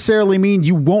doesn't necessarily mean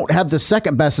you won't have the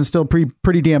second best and still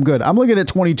pretty damn good. I'm looking at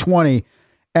 2020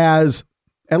 as,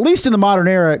 at least in the modern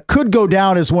era, could go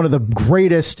down as one of the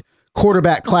greatest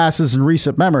quarterback classes in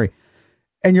recent memory.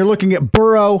 And you're looking at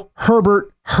Burrow,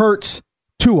 Herbert, Hurts,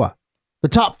 Tua. The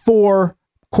top 4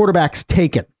 quarterbacks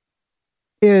taken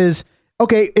is,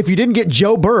 okay, if you didn't get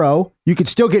Joe Burrow, you could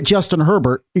still get Justin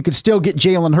Herbert. You could still get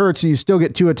Jalen Hurts, and you still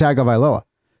get Tua Tagovailoa.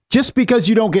 Just because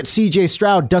you don't get C.J.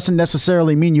 Stroud doesn't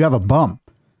necessarily mean you have a bum.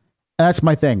 That's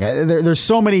my thing. There's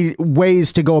so many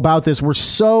ways to go about this. We're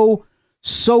so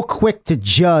quick to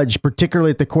judge, particularly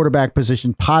at the quarterback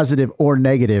position, positive or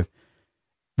negative.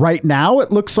 Right now,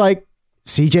 it looks like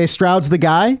C.J. Stroud's the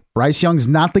guy, Bryce Young's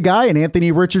not the guy, and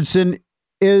Anthony Richardson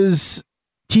is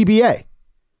TBA.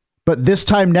 But this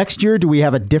time next year, do we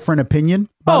have a different opinion?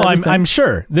 Oh, I'm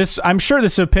sure. I'm sure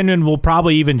this opinion will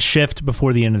probably even shift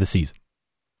before the end of the season.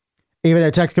 Even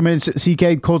a text coming in,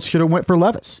 CK, Colts should have went for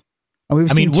Levis.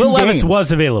 And Will Levis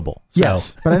was available. So.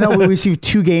 Yes, but I know we received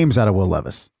 2 games out of Will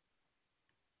Levis.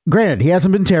 Granted, he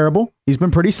hasn't been terrible. He's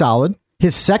been pretty solid.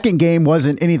 His second game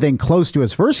wasn't anything close to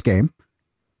his first game.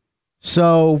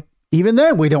 So even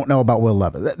then, we don't know about Will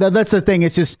Levis. That's the thing.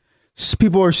 It's just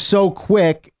people are so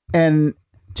quick and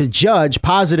to judge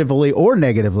positively or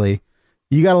negatively.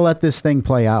 You got to let this thing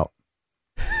play out.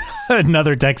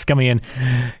 Another text coming in.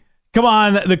 Come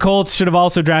on, the Colts should have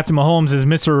also drafted Mahomes as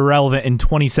Mr. Irrelevant in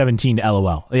 2017,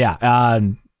 LOL. Yeah,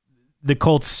 the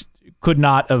Colts could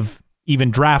not have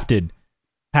even drafted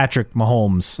Patrick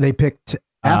Mahomes. They picked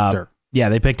after.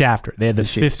 They picked after. They had the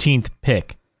 15th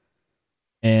pick.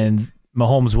 And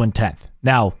Mahomes went 10th.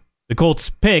 Now, the Colts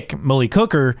pick, Malik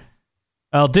Hooker,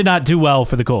 did not do well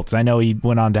for the Colts. I know he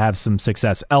went on to have some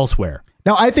success elsewhere.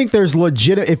 Now, I think there's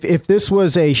if this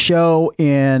was a show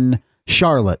in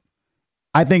Charlotte,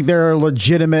 I think there are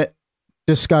legitimate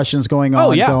discussions going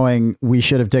on going, we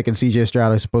should have taken C.J.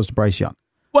 Stroud as opposed to Bryce Young.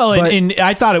 Well, and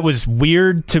I thought it was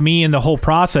weird to me in the whole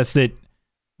process that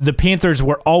the Panthers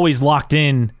were always locked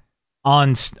in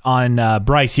on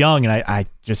Bryce Young, and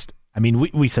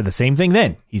we said the same thing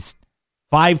then. He's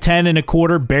 5'10" and a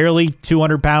quarter, barely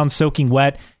 200 pounds, soaking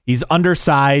wet. He's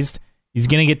undersized. He's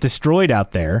going to get destroyed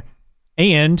out there.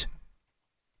 And,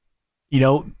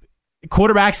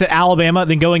 quarterbacks at Alabama,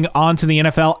 then going on to the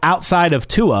NFL outside of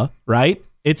Tua, right?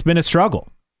 It's been a struggle.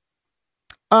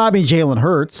 Jalen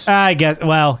Hurts. I guess.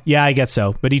 Well, yeah, I guess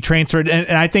so. But he transferred,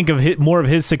 and I think of more of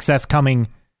his success coming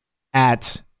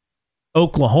at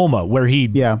Oklahoma, where he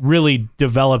really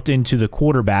developed into the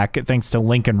quarterback thanks to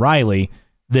Lincoln Riley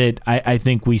that I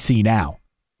think we see now.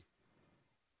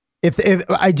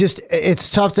 It's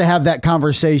tough to have that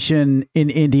conversation in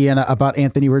Indiana about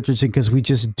Anthony Richardson because we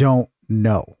just don't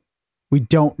know. We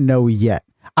don't know yet.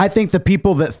 I think the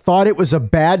people that thought it was a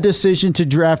bad decision to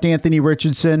draft Anthony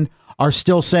Richardson are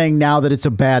still saying now that it's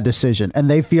a bad decision, and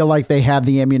they feel like they have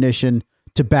the ammunition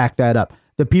to back that up.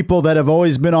 The people that have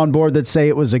always been on board that say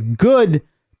it was a good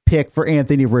pick for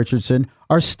Anthony Richardson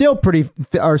are still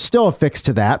affixed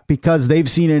to that because they've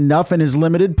seen enough in his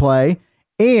limited play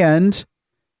and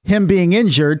him being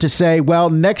injured to say, well,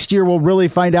 next year we'll really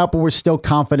find out, but we're still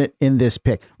confident in this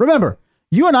pick. Remember,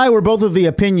 you and I were both of the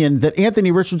opinion that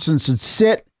Anthony Richardson should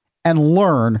sit and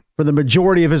learn for the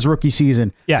majority of his rookie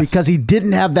season because he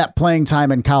didn't have that playing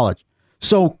time in college.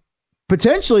 So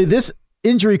potentially this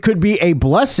injury could be a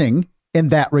blessing in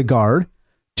that regard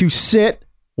to sit,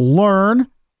 learn,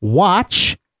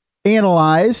 watch,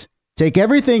 analyze, take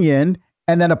everything in,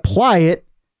 and then apply it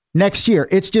next year.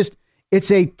 It's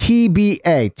a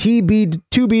TBA,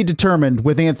 to be determined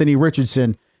with Anthony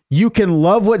Richardson. You can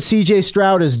love what CJ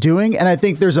Stroud is doing, and I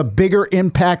think there's a bigger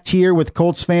impact here with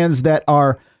Colts fans that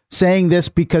are saying this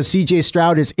because CJ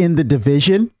Stroud is in the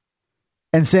division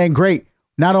and saying, great,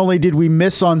 not only did we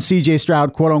miss on CJ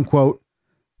Stroud, quote unquote,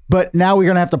 but now we're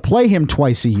going to have to play him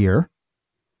twice a year.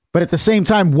 But at the same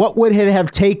time, what would it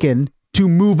have taken to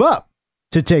move up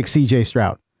to take CJ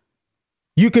Stroud?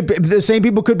 The same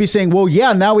people could be saying, well,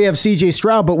 yeah, now we have CJ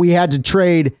Stroud, but we had to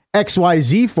trade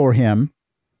XYZ for him.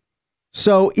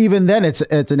 So even then it's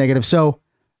a negative. So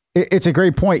it's a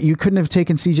great point. You couldn't have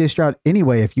taken CJ Stroud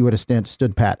anyway if you would have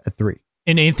stood pat at 3.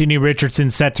 And Anthony Richardson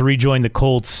set to rejoin the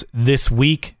Colts this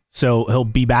week. So he'll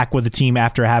be back with the team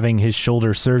after having his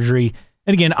shoulder surgery.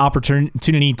 And again,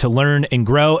 opportunity to learn and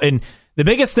grow. And the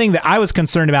biggest thing that I was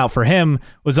concerned about for him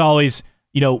was always,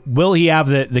 will he have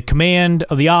the command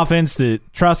of the offense, the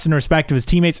trust and respect of his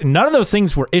teammates? And none of those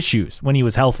things were issues when he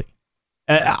was healthy.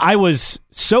 I was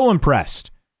so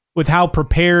impressed with how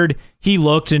prepared he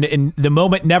looked, and the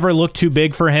moment never looked too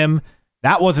big for him.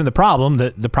 That wasn't the problem.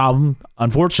 The problem,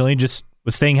 unfortunately, just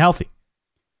was staying healthy.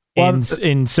 Well,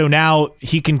 and so now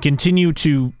he can continue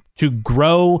to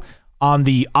grow on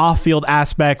the off-field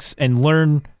aspects and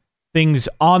learn things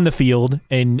on the field,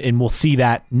 and we'll see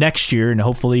that next year, and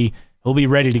hopefully he'll be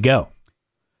ready to go.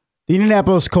 The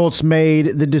Indianapolis Colts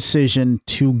made the decision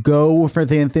to go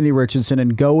with Anthony Richardson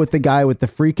and go with the guy with the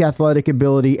freak athletic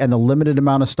ability and the limited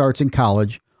amount of starts in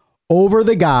college over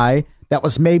the guy that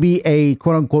was maybe a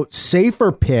quote-unquote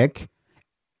safer pick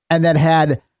and that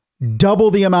had double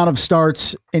the amount of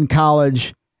starts in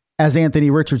college as Anthony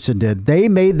Richardson did. They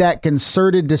made that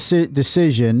concerted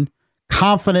decision,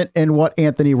 confident in what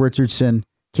Anthony Richardson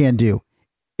can do.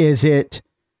 Is it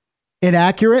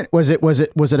inaccurate? Was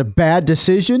it a bad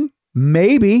decision?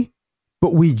 Maybe,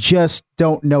 but we just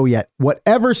don't know yet.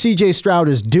 Whatever CJ Stroud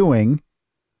is doing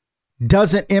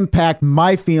doesn't impact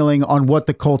my feeling on what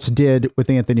the Colts did with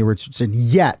Anthony Richardson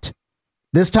yet.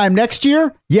 This time next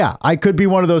year, yeah, I could be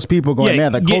one of those people going,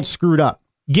 man, the Colts screwed up.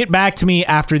 Get back to me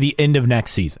after the end of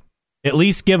next season. At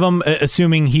least give him,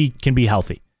 assuming he can be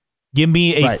healthy. Give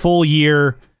me a full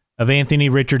year of Anthony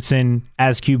Richardson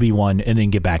as QB1 and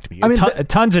then get back to me.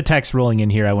 Tons of text rolling in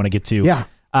here I want to get to. Yeah.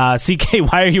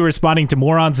 CK, why are you responding to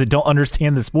morons that don't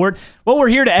understand the sport? Well, we're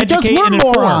here to educate and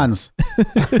inform. Morons.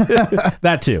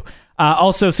 That too.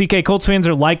 Also, CK, Colts fans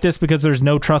are like this because there's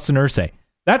no trust in Irsay.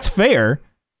 That's fair,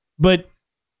 but...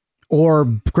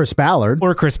 Or Chris Ballard.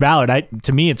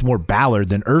 To me, it's more Ballard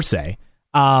than Irsay.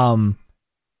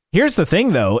 Here's the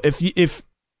thing, though.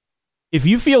 If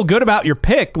you feel good about your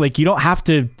pick, like, you don't have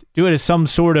to do it as some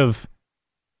sort of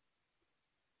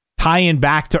tie-in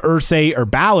back to Irsay or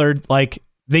Ballard. Like,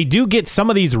 they do get some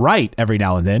of these right every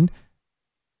now and then.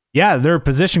 yeah, there are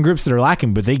position groups that are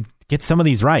lacking, but they get some of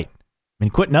these right. I mean,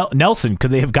 Quentin Nelson,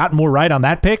 could they have gotten more right on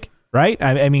that pick? Right?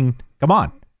 I mean, come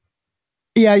on.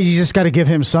 Yeah, you just got to give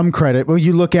him some credit. Well,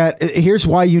 you look at, here's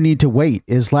why you need to wait,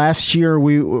 is last year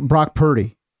Brock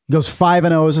Purdy, he goes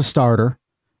 5-0 as a starter.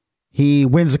 He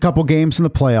wins a couple games in the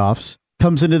playoffs,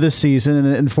 comes into this season,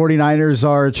 and 49ers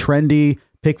are a trendy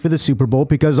pick for the Super Bowl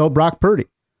because, Brock Purdy.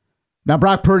 Now,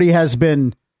 Brock Purdy has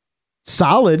been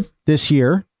solid this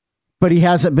year, but he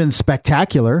hasn't been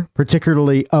spectacular,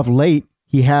 particularly of late.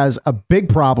 He has a big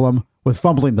problem with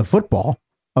fumbling the football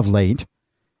of late.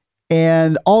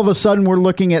 And all of a sudden, we're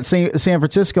looking at San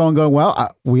Francisco and going,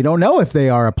 well, we don't know if they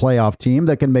are a playoff team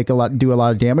that can do a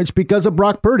lot of damage because of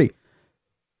Brock Purdy.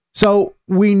 So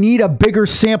we need a bigger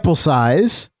sample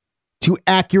size to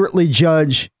accurately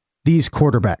judge these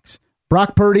quarterbacks.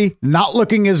 Brock Purdy not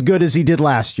looking as good as he did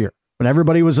last year when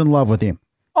everybody was in love with him.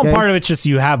 Okay? Well, part of it's just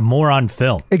you have more on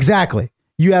film. Exactly.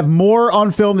 You have more on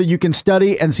film that you can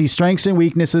study and see strengths and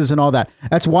weaknesses and all that.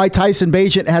 That's why Tyson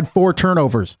Bagent had 4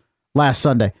 turnovers last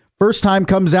Sunday. First time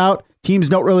comes out, teams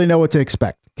don't really know what to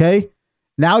expect. Okay.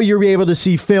 Now you're able to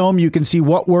see film. You can see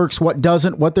what works, what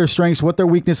doesn't, what their strengths, what their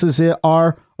weaknesses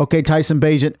are. Okay. Tyson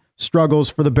Bagent struggles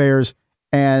for the Bears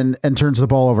and turns the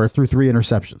ball over through 3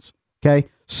 interceptions. Okay.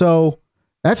 So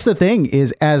that's the thing,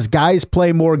 is as guys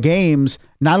play more games,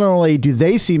 not only do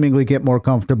they seemingly get more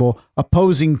comfortable,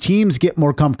 opposing teams get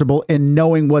more comfortable in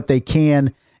knowing what they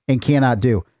can and cannot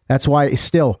do. That's why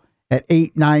still at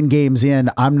 8-9 games in,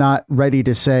 I'm not ready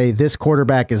to say this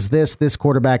quarterback is this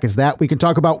quarterback is that. We can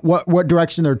talk about what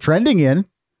direction they're trending in,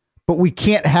 but we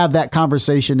can't have that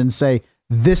conversation and say,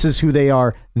 this is who they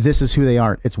are, this is who they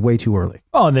aren't. It's way too early.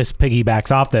 Oh, and this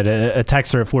piggybacks off that. A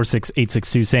texter at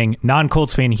 46862 saying,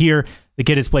 non-Colts fan here, the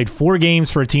kid has played 4 games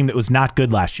for a team that was not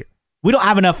good last year. We don't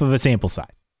have enough of a sample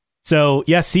size. So,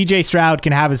 yes, C.J. Stroud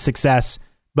can have his success,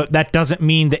 but that doesn't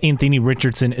mean that Anthony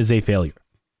Richardson is a failure.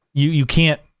 You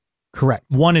can't. Correct.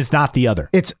 One is not the other.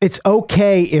 It's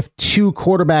okay if 2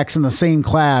 quarterbacks in the same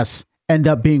class end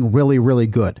up being really, really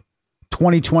good.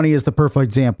 2020 is the perfect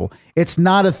example. It's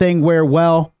not a thing where,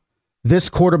 well, this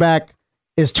quarterback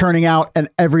is turning out and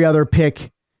every other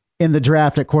pick in the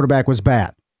draft at quarterback was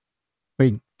bad. I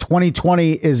mean,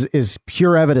 2020 is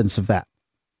pure evidence of that.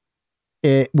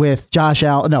 With Josh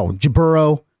Allen,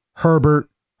 Burrow, Herbert,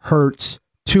 Hurts,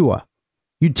 Tua.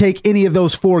 You'd take any of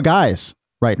those 4 guys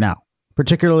right now,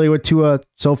 particularly with Tua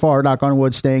so far, knock on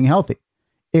wood, staying healthy.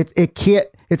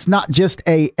 It's not just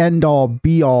a end all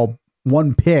be all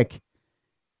one pick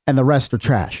and the rest are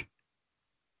trash.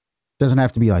 Doesn't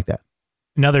have to be like that.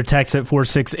 Another text at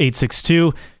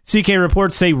 46862. CK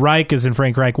reports say Reich, as in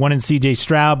Frank Reich, wanted CJ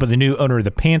Stroud, but the new owner of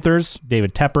the Panthers,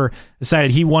 David Tepper,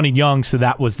 decided he wanted Young, so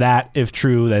that was that. If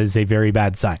true, that is a very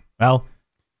bad sign. Well,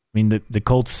 I mean, the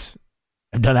Colts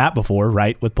have done that before,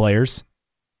 right, with players.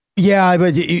 Yeah,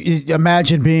 but you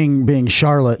imagine being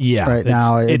Charlotte right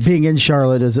now. Being in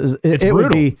Charlotte it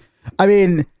would be. I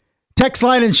mean, text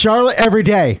line in Charlotte every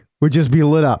day would just be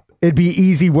lit up. It'd be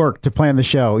easy work to plan the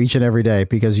show each and every day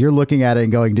because you're looking at it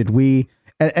and going, did we?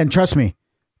 And trust me,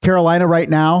 Carolina right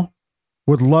now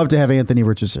would love to have Anthony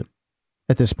Richardson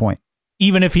at this point.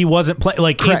 Even if he wasn't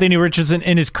like Correct. Anthony Richardson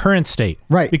in his current state.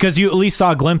 Right. Because you at least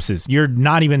saw glimpses. You're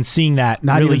not even seeing that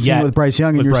not really even seeing yet it with Bryce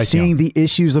Young. And you're seeing the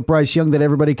issues with Bryce Young that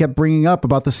everybody kept bringing up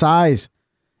about the size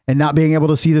and not being able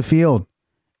to see the field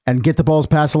and get the balls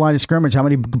past the line of scrimmage. How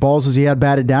many balls has he had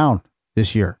batted down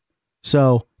this year?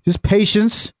 So just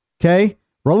patience, okay?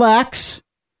 Relax.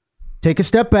 Take a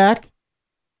step back.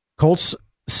 Colts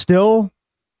still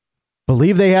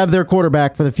believe they have their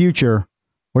quarterback for the future.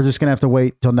 We're just going to have to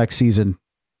wait till next season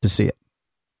to see it.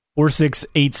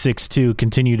 46862.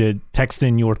 Continue to text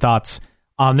in your thoughts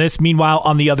on this. Meanwhile,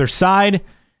 on the other side,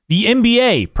 the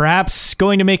NBA perhaps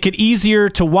going to make it easier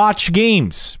to watch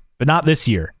games, but not this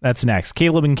year. That's next.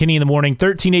 Caleb and Kenny in the morning,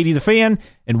 1380 The Fan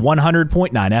and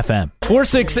 100.9 FM.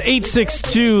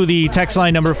 46862, the text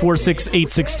line number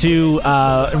 46862.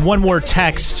 And one more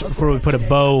text before we put a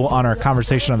bow on our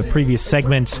conversation on the previous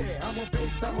segment.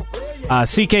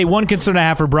 CK, one concern I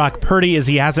have for Brock Purdy is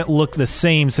he hasn't looked the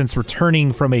same since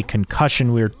returning from a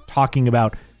concussion. We were talking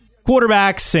about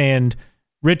quarterbacks and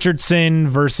Richardson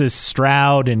versus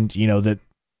Stroud, and that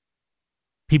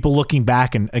people looking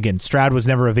back, and again, Stroud was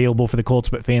never available for the Colts,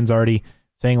 but fans already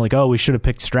saying like, oh, we should have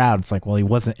picked Stroud. It's like, well, he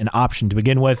wasn't an option to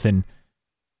begin with, and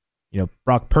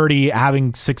Brock Purdy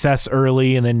having success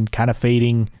early and then kind of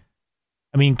fading.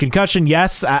 I mean, concussion,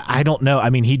 yes. I don't know. I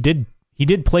mean, he did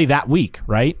play that week,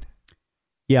 right?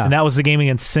 Yeah. And that was the game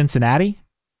against Cincinnati.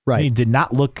 Right. He did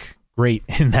not look great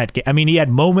in that game. I mean, he had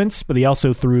moments, but he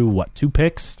also threw, 3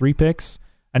 picks?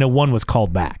 I know one was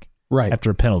called back. right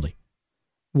after a penalty.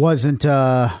 Wasn't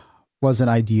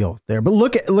ideal there. But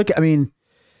look at I mean,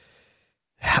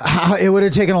 it would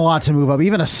have taken a lot to move up.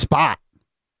 Even a spot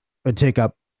would take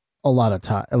up a lot of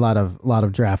time, a lot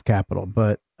of draft capital.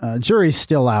 But jury's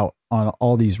still out on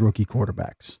all these rookie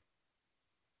quarterbacks.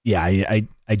 Yeah,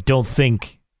 I don't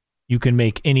think you can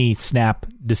make any snap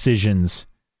decisions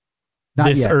Not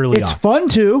this yet. early It's on. fun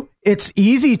to. It's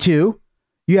easy to.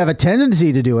 You have a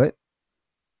tendency to do it,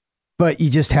 but you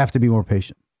just have to be more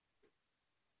patient.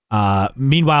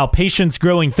 Meanwhile, patience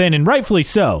growing thin, and rightfully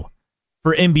so,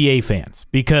 for NBA fans,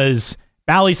 because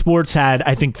Bally Sports had,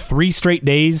 I think, 3 straight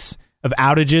days of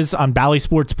outages on Bally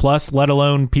Sports Plus, let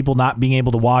alone people not being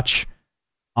able to watch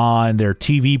on their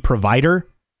TV provider.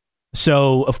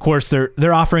 So, of course,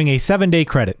 they're offering a 7-day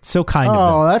credit. So kind of them.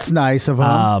 Oh, that's nice of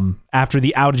them. After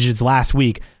the outages last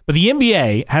week. But the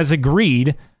NBA has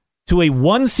agreed to a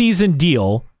 1-season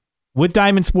deal with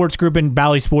Diamond Sports Group and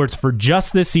Bally Sports for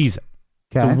just this season.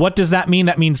 Okay. So what does that mean?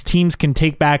 That means teams can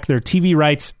take back their TV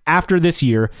rights after this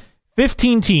year.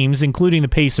 15 teams, including the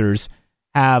Pacers,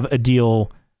 have a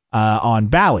deal on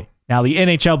Bally. Now, the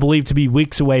NHL believed to be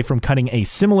weeks away from cutting a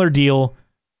similar deal.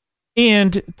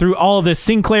 And through all of this,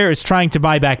 Sinclair is trying to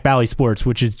buy back Bally Sports,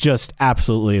 which is just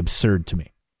absolutely absurd to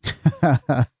me.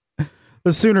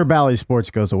 The sooner Bally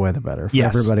Sports goes away, the better for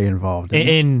everybody involved.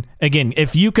 And again,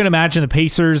 if you can imagine the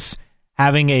Pacers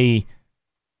having a,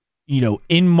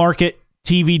 in-market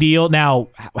TV deal. Now,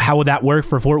 how would that work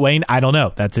for Fort Wayne? I don't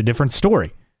know. That's a different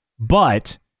story.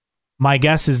 But my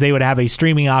guess is they would have a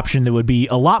streaming option that would be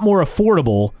a lot more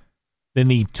affordable than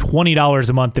the $20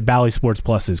 a month that Bally Sports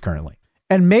Plus is currently.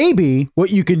 And maybe what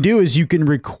you can do is you can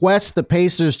request the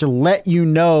Pacers to let you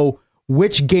know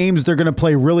which games they're going to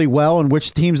play really well and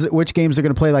which games they're going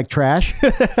to play like trash.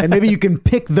 And maybe you can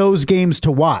pick those games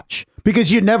to watch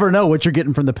because you never know what you're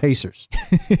getting from the Pacers.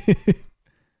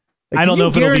 I don't know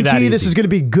if it'll be that easy. This is going to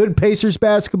be good Pacers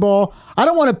basketball. I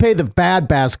don't want to pay the bad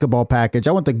basketball package.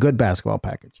 I want the good basketball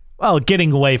package. Well,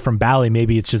 getting away from Bally,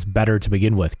 maybe it's just better to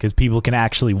begin with because people can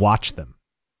actually watch them.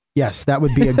 Yes, that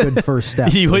would be a good first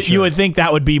step. You would think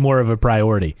that would be more of a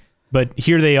priority. But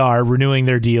here they are renewing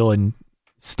their deal and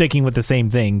sticking with the same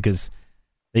thing because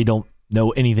they don't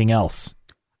know anything else.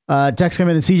 Text come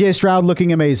in and CJ Stroud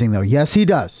looking amazing, though. Yes, he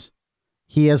does.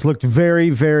 He has looked very,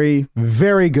 very,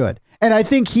 very good. And I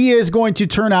think he is going to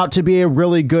turn out to be a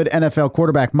really good NFL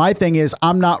quarterback. My thing is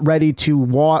I'm not ready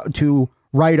to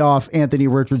write off Anthony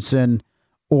Richardson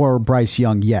or Bryce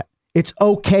Young yet. It's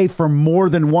okay for more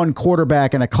than one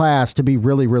quarterback in a class to be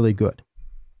really, really good.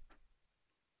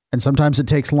 And sometimes it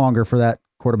takes longer for that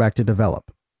quarterback to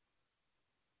develop.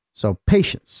 So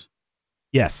patience.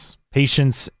 Yes,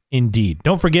 patience indeed.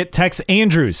 Don't forget, text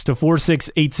Andrews to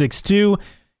 46862.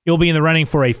 You'll be in the running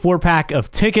for a 4-pack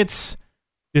of tickets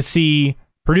to see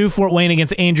Purdue Fort Wayne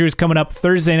against Andrews coming up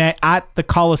Thursday night at the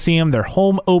Coliseum, their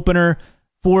home opener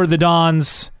for the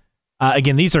Dons.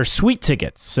 Again, these are sweet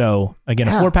tickets. So, again,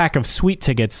 a 4-pack of sweet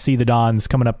tickets. See the Dons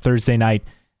coming up Thursday night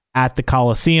at the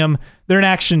Coliseum. They're in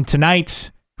action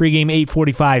tonight. Pregame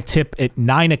 8:45, tip at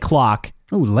 9 o'clock.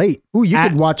 Oh, late. Oh, you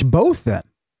could watch both then.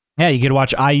 Yeah, you could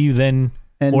watch IU then,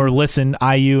 or listen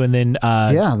IU and then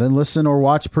then listen or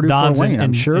watch Purdue Dons Fort Wayne.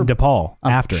 and DePaul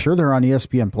after. I'm sure they're on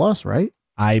ESPN Plus, right?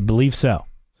 I believe so.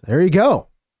 There you go.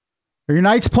 Your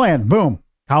night's planned. Boom.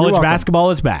 College basketball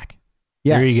is back.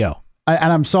 Yes. There you go.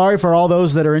 And I'm sorry for all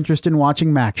those that are interested in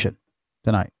watching Maction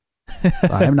tonight.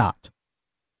 I am not.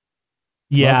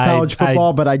 Yeah, love college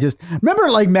football, but I just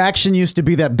remember like Maction used to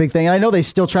be that big thing. And I know they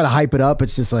still try to hype it up.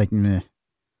 It's just like, meh.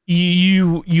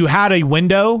 You had a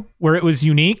window where it was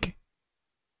unique,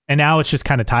 and now it's just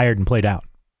kind of tired and played out.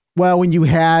 Well, when you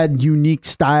had unique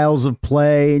styles of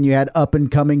play and you had up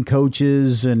and coming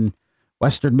coaches and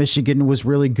Western Michigan was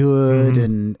really good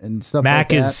and stuff like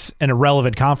that. MAC is an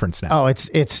irrelevant conference now. Oh,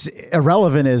 it's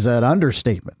irrelevant is an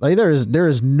understatement. Like there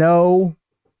is no.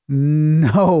 I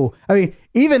mean,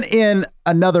 even in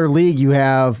another league, you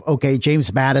have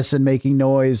James Madison making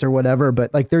noise or whatever,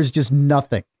 but like there's just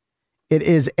nothing. It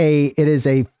is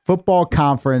a football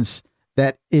conference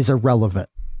that is irrelevant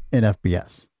in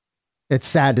FBS. It's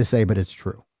sad to say, but it's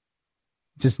true.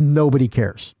 Just nobody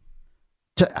cares.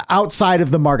 Outside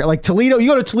of the market, like Toledo,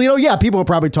 you go to Toledo, yeah, people will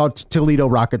probably talk Toledo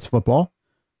Rockets football.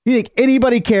 You think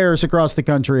anybody cares across the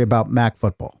country about MAC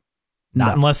football?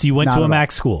 Not unless you went to a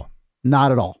MAC school.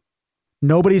 Not at all.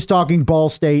 Nobody's talking Ball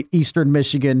State, Eastern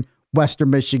Michigan, Western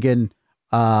Michigan,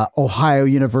 Ohio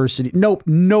University. Nope,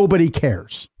 nobody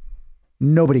cares.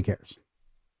 Nobody cares.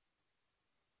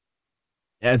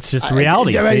 It's just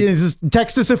reality.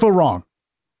 Text us if we're wrong.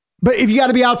 But if you got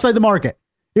to be outside the market,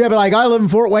 you got to be like, I live in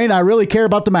Fort Wayne. I really care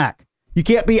about the MAC. You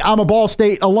can't be, I'm a Ball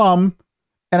State alum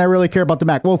and I really care about the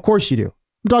MAC. Well, of course you do.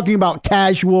 I'm talking about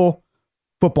casual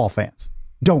football fans.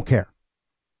 Don't care.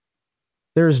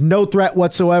 There is no threat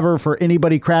whatsoever for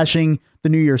anybody crashing the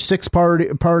New Year's Six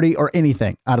party or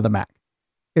anything out of the MAC.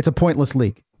 It's a pointless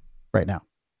league right now.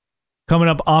 Coming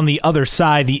up on the other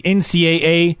side, the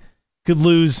NCAA could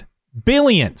lose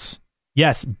billions.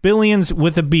 Yes, billions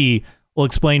with a B. We'll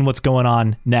explain what's going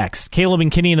on next. Caleb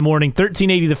and Kenny in the morning,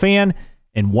 1380 The Fan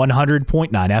and 100.9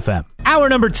 FM. Hour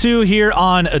number 2 here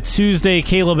on a Tuesday.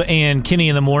 Caleb and Kenny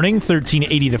in the morning,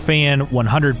 1380 The Fan,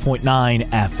 100.9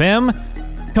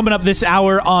 FM. Coming up this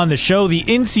hour on the show, the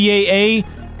NCAA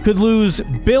could lose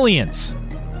billions.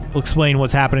 We'll explain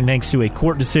what's happening thanks to a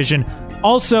court decision.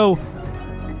 Also,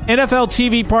 NFL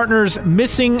TV partners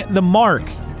missing the mark.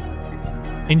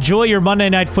 Enjoy your Monday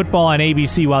Night Football on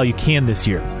ABC while you can this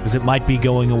year, as it might be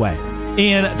going away.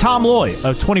 And Tom Loy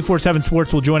of 24/7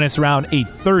 Sports will join us around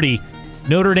 8:30.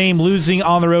 Notre Dame losing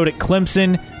on the road at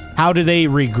Clemson. How do they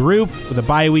regroup with a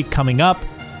bye week coming up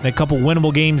and a couple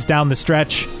winnable games down the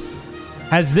stretch?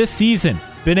 Has this season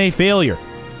been a failure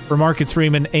for Marcus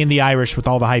Freeman and the Irish with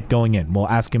all the hype going in? We'll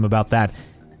ask him about that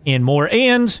and more.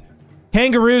 And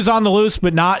kangaroos on the loose,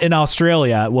 but not in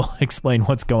Australia. We'll explain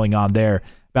what's going on there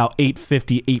about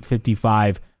 8:50,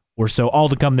 8:55 or so. All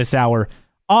to come this hour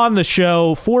on the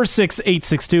show.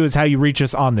 46862 is how you reach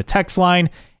us on the text line.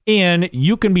 And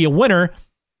you can be a winner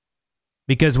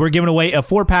because we're giving away a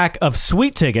 4-pack of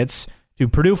sweet tickets to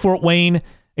Purdue Fort Wayne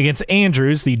against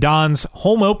Andrews, the Dons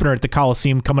home opener at the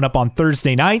Coliseum coming up on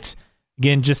Thursday night.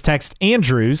 Again, just text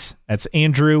Andrews, that's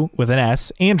Andrew with an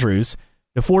S, Andrews,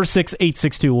 to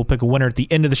 46862. We'll pick a winner at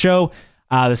the end of the show.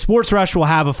 The Sports Rush will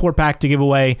have a 4-pack to give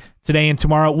away today and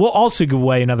tomorrow. We'll also give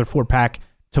away another 4-pack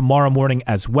tomorrow morning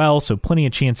as well, so plenty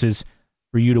of chances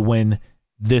for you to win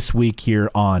this week here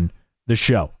on the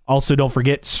show. Also, don't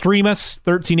forget, stream us,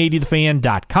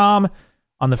 1380thefan.com,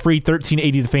 on the free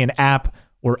 1380 The Fan app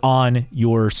or on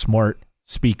your smart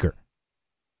speaker.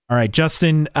 All right,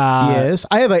 Justin. Yes,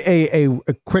 I have a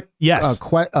quick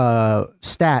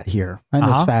stat here. I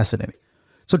find this fascinating.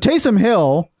 So Taysom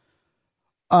Hill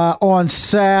on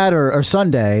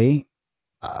Sunday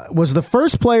was the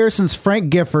first player since Frank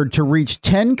Gifford to reach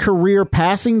 10 career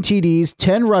passing TDs,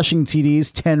 10 rushing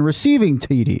TDs, 10 receiving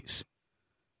TDs.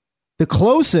 The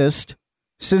closest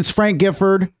since Frank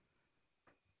Gifford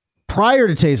prior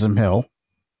to Taysom Hill,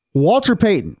 Walter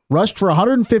Payton rushed for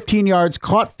 115 yards,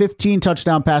 caught 15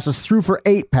 touchdown passes, threw for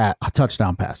 8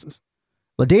 touchdown passes.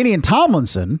 LaDainian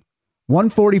Tomlinson,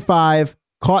 145,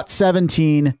 caught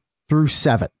 17, threw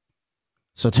 7.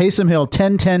 So Taysom Hill,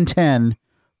 10-10-10,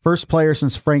 first player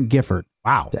since Frank Gifford.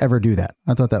 Wow. To ever do that.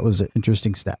 I thought that was an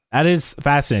interesting stat. That is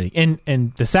fascinating.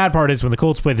 And the sad part is when the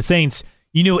Colts played the Saints,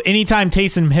 you knew anytime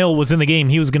Taysom Hill was in the game,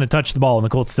 he was going to touch the ball, and the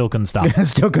Colts still couldn't stop him.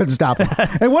 Still couldn't stop him.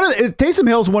 And Taysom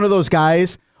Hill's one of those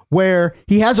guys where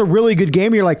he has a really good game.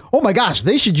 And you're like, oh my gosh,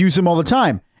 they should use him all the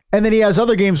time. And then he has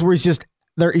other games where he's just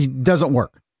there. He doesn't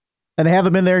work. And they have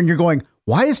him in there and you're going,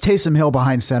 why is Taysom Hill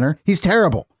behind center? He's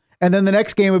terrible. And then the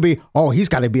next game would be, oh, he's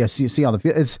got to be a CC on the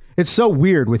field. It's so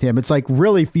weird with him. It's like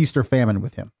really feast or famine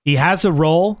with him. He has a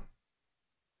role.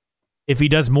 If he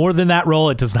does more than that role,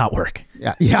 it does not work.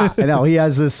 Yeah, I know. He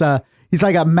has this, he's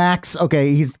like a max.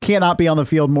 Okay. He cannot be on the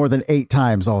field more than 8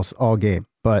 times all game,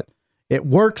 but it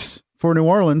works for New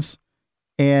Orleans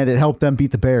and it helped them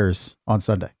beat the Bears on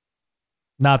Sunday.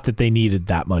 Not that they needed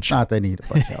that much. Not they needed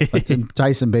much help. But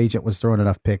Tyson Bagent was throwing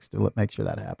enough picks to make sure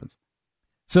that happens.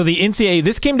 So the NCAA,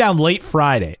 this came down late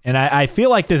Friday, and I feel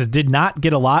like this did not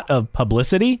get a lot of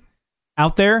publicity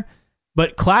out there,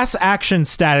 but class action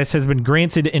status has been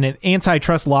granted in an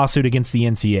antitrust lawsuit against the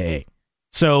NCAA.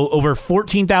 So over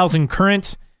 14,000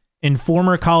 current and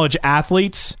former college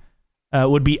athletes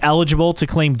would be eligible to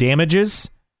claim damages,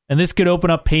 and this could open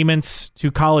up payments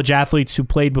to college athletes who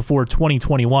played before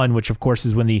 2021, which of course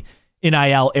is when the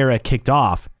NIL era kicked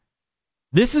off.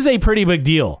 This is a pretty big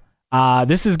deal.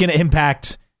 This is going to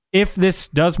impact, if this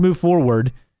does move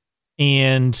forward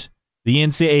and the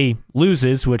NCAA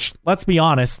loses, which, let's be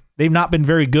honest, they've not been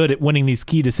very good at winning these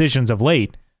key decisions of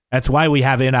late. That's why we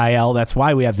have NIL. That's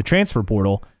why we have the transfer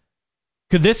portal.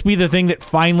 Could this be the thing that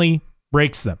finally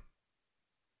breaks them?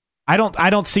 I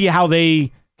don't see how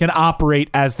they can operate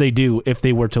as they do if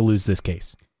they were to lose this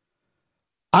case.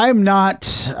 I'm not.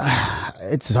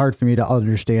 It's hard for me to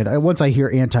understand. Once I hear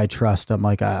antitrust, I'm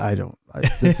like,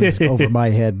 this is over my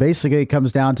head. Basically, it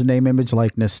comes down to name, image,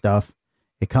 likeness stuff.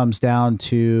 It comes down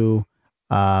to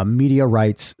media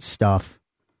rights stuff.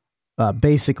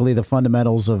 Basically, the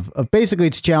fundamentals of basically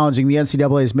it's challenging. The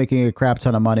NCAA is making a crap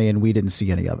ton of money, and we didn't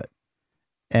see any of it.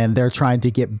 And they're trying to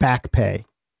get back pay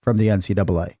from the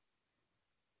NCAA.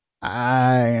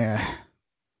 My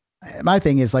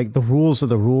thing is like the rules are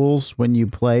the rules when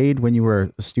you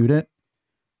were a student.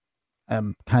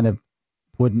 Kind of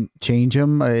wouldn't change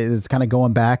them. It's kind of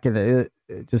going back, and it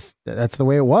just that's the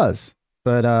way it was.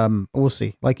 But we'll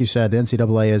see. Like you said, the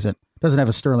NCAA doesn't have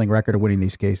a sterling record of winning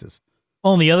these cases.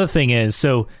 Well, and the other thing is,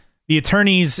 so the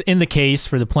attorneys in the case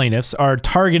for the plaintiffs are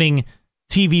targeting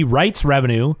TV rights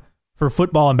revenue for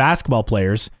football and basketball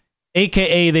players,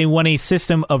 aka they want a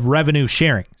system of revenue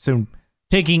sharing. So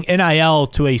taking NIL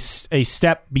to a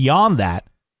step beyond that,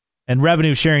 and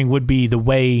revenue sharing would be the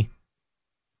way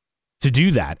to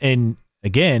do that. And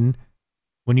again,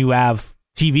 when you have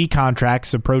TV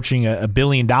contracts approaching $1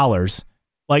 billion,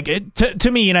 like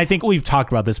to me, and I think we've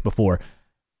talked about this before,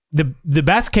 the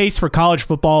best case for college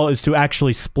football is to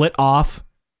actually split off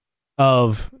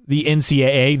of the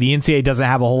NCAA. The NCAA doesn't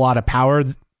have a whole lot of power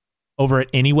over it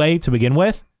anyway to begin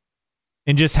with,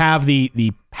 and just have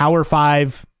the Power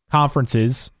 5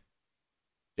 conferences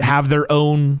have their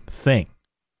own thing.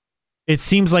 It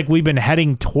seems like we've been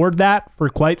heading toward that for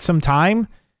quite some time.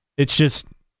 It's just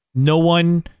no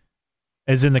one,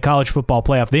 as in the college football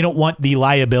playoff, they don't want the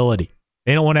liability.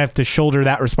 They don't want to have to shoulder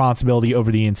that responsibility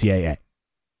over the NCAA.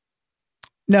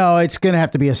 No, it's going to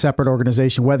have to be a separate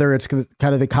organization, whether it's kind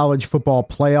of the college football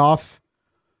playoff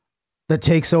that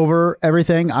takes over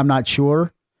everything. I'm not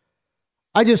sure.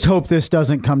 I just hope this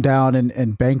doesn't come down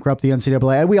and bankrupt the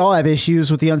NCAA. We all have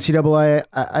issues with the NCAA,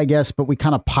 I guess, but we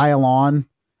kind of pile on.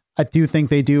 I do think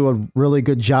they do a really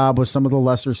good job with some of the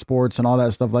lesser sports and all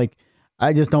that stuff. Like,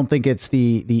 I just don't think it's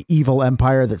the evil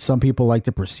empire that some people like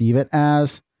to perceive it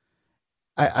as.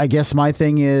 I guess my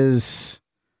thing is,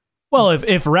 well,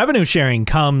 if revenue sharing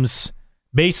comes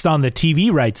based on the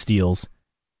TV rights deals,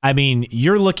 I mean,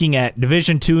 you're looking at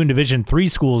Division II and Division III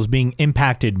schools being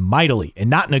impacted mightily, and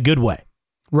not in a good way.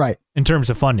 Right. In terms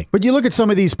of funding. But you look at some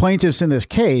of these plaintiffs in this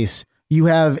case, you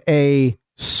have a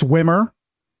swimmer,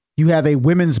 you have a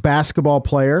women's basketball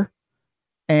player,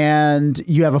 and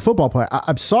you have a football player.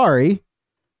 I'm sorry,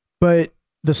 but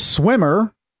the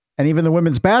swimmer and even the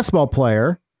women's basketball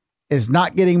player is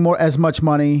not getting as much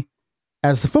money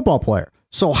as the football player.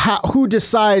 So who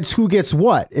decides who gets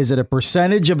what? Is it a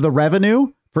percentage of the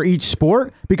revenue for each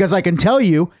sport? Because I can tell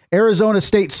you, Arizona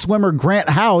State swimmer Grant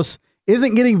House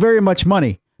isn't getting very much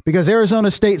money because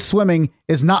Arizona State swimming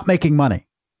is not making money.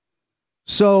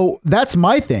 So that's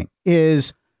my thing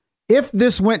is, if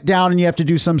this went down and you have to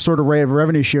do some sort of rate of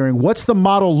revenue sharing, what's the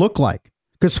model look like?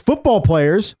 Because football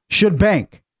players should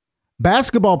bank.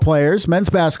 Basketball players, men's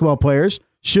basketball players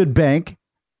should bank,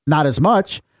 not as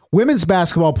much. Women's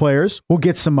basketball players will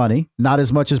get some money, not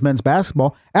as much as men's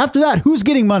basketball. After that, who's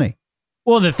getting money?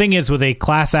 Well, the thing is, with a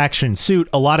class action suit,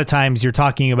 a lot of times you're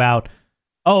talking about,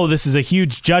 oh, this is a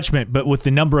huge judgment, but with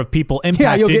the number of people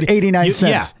impacted, you'll get 89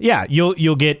 cents. Yeah,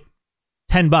 you'll get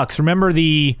 $10. Remember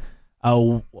the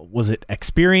was it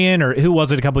Experian or who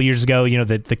was it a couple of years ago? You know,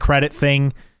 the credit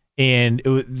thing, and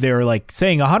they were like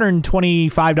saying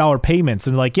 $125 payments,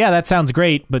 and like, yeah, that sounds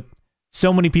great, but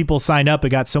so many people signed up, it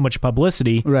got so much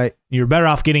publicity. Right, you're better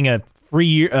off getting a free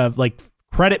year of like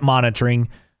credit monitoring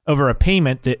over a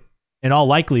payment that, in all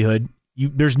likelihood,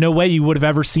 there's no way you would have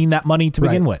ever seen that money to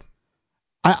begin with.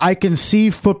 I can see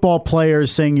football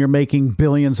players saying you're making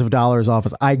billions of dollars off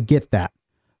us. I get that.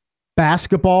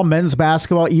 Basketball, men's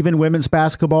basketball, even women's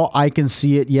basketball, I can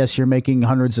see it. Yes, you're making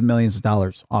hundreds of millions of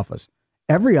dollars off us.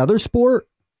 Every other sport,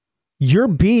 you're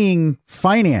being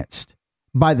financed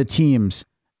by the teams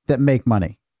that make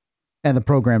money and the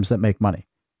programs that make money.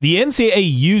 The NCAA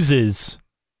uses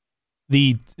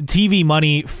the TV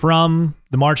money from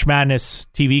the March Madness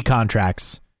TV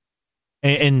contracts,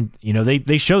 and you know,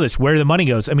 they show this where the money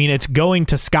goes. I mean, it's going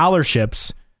to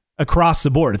scholarships across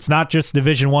the board. It's not just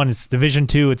Division I, it's Division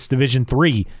II, it's Division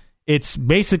III. It's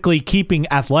basically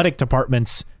keeping athletic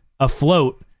departments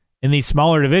afloat in these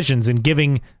smaller divisions and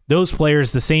giving those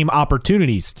players the same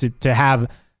opportunities to have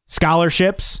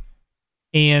scholarships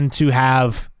and to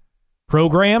have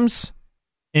programs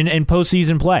and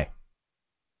postseason play.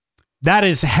 That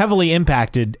is heavily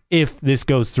impacted if this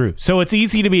goes through. So it's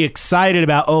easy to be excited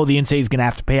about, oh, the NCAA is going to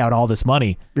have to pay out all this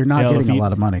money. You're not getting a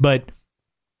lot of money. But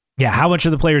yeah, how much are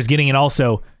the players getting? And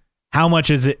also, how much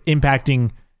is it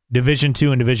impacting Division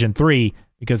II and Division III?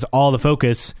 Because all the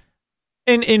focus,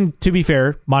 and to be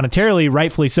fair, monetarily,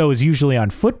 rightfully so, is usually on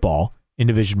football in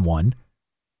Division I.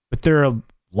 But there are a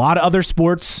lot of other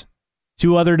sports,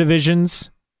 2 other divisions.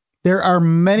 There are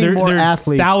many more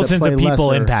athletes. Thousands of people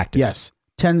lesser. Impacted. Yes.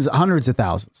 Hundreds of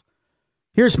thousands.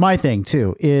 Here's my thing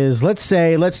too, is let's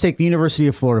take the University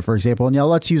of Florida, for example, and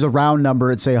let's use a round number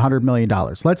and say $100 million.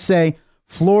 Let's say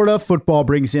Florida football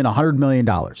brings in $100 million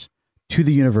to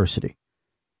the university.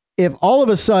 if all of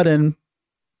a sudden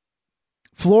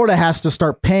Florida has to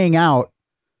start paying out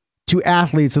to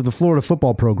athletes of the Florida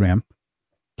football program,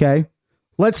 okay,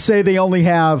 let's say they only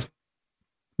have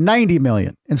 90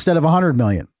 million instead of 100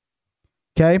 million.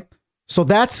 Okay. So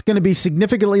that's going to be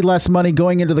significantly less money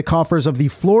going into the coffers of the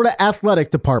Florida Athletic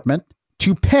Department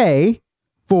to pay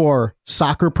for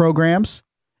soccer programs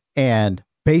and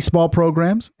baseball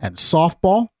programs and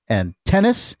softball and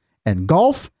tennis and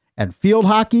golf and field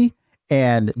hockey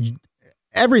and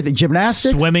everything,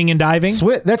 gymnastics, swimming and diving.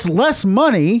 That's less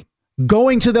money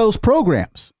going to those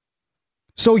programs.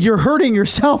 So you're hurting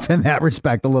yourself in that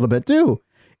respect a little bit too.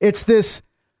 It's this.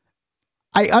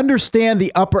 I understand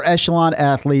the upper echelon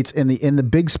athletes in the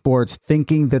big sports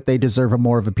thinking that they deserve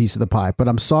more of a piece of the pie, but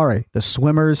I'm sorry, the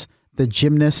swimmers, the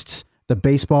gymnasts, the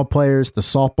baseball players, the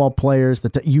softball players,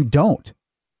 you don't.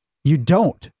 You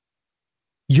don't.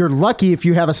 You're lucky if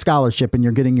you have a scholarship and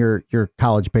you're getting your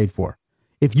college paid for.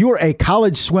 If you're a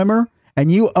college swimmer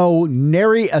and you owe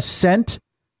nary a cent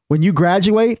when you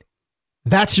graduate,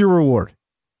 that's your reward.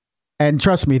 And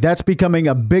trust me, that's becoming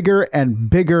a bigger and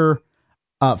bigger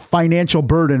financial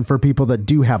burden for people that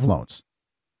do have loans.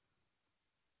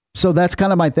 So that's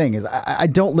kind of my thing is I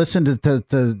don't listen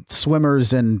to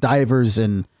swimmers and divers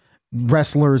and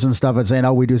wrestlers and stuff and saying,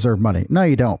 oh, we deserve money. No,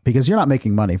 you don't, because you're not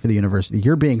making money for the university.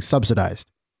 You're being subsidized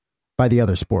by the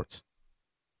other sports.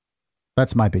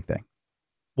 That's my big thing.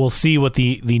 We'll see what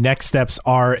the next steps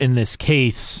are in this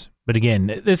case. But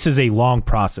again, this is a long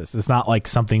process. It's not like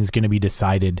something's going to be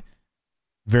decided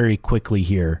very quickly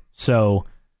here. So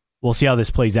we'll see how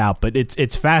this plays out. But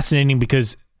it's fascinating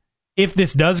because if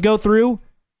this does go through,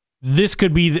 this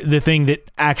could be the thing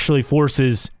that actually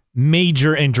forces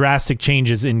major and drastic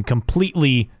changes and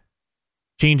completely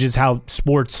changes how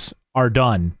sports are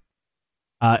done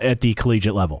at the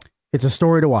collegiate level. It's a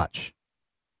story to watch,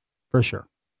 for sure.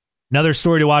 Another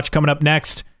story to watch coming up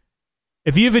next.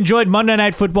 If you've enjoyed Monday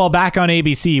Night Football back on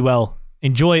ABC, well,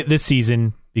 enjoy it this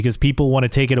season because people want to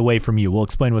take it away from you. We'll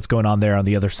explain what's going on there on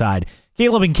the other side.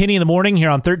 Caleb and Kenny in the morning here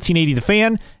on 1380 The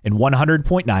Fan and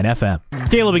 100.9 FM.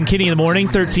 Caleb and Kenny in the morning,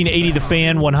 1380 The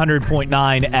Fan,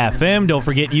 100.9 FM. Don't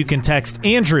forget you can text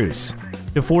Andrews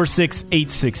to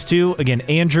 46862. Again,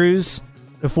 Andrews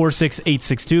to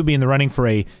 46862. Be in the running for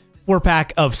a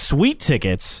 4-pack of sweet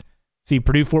tickets. See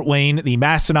Purdue Fort Wayne, the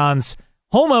Mastodons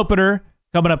home opener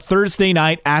coming up Thursday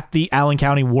night at the Allen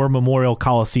County War Memorial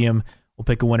Coliseum. We'll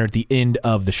pick a winner at the end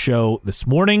of the show this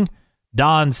morning.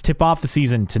 Dons tip off the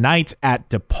season tonight at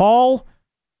DePaul.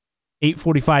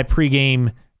 8:45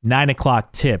 pregame, 9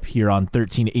 o'clock tip here on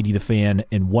 1380 The Fan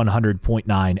and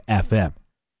 100.9 FM.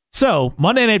 So,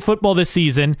 Monday Night Football this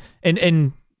season,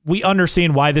 and we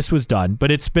understand why this was done,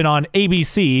 but it's been on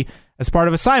ABC as part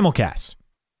of a simulcast.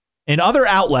 And other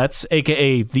outlets,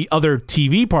 a.k.a. the other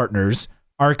TV partners,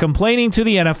 are complaining to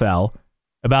the NFL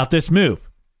about this move.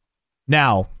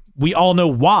 Now, we all know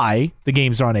why the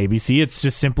games are on ABC. It's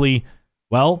just simply,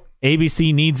 well,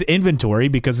 ABC needs inventory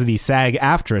because of the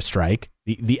SAG-AFTRA strike,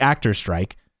 the actor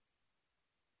strike.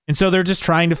 And so they're just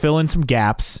trying to fill in some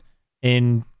gaps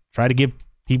and try to give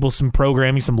people some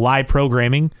programming, some live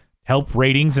programming, help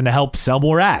ratings, and to help sell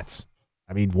more ads.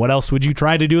 I mean, what else would you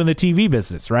try to do in the TV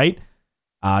business, right?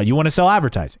 You want to sell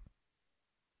advertising.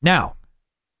 Now,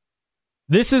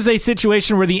 this is a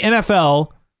situation where the NFL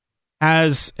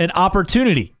has an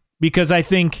opportunity because I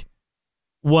think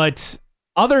what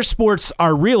other sports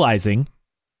are realizing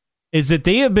is that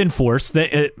they have been forced,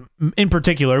 that in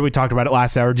particular, we talked about it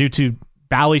last hour, due to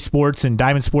Bally Sports and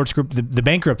Diamond Sports Group, the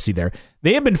bankruptcy there,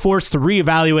 they have been forced to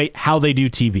reevaluate how they do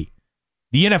TV.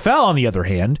 The NFL, on the other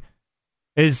hand,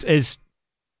 is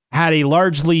had a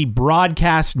largely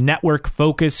broadcast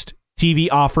network-focused TV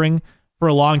offering for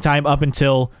a long time up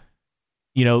until,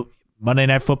 Monday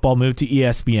Night Football moved to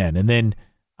ESPN. And then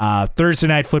Thursday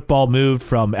Night Football moved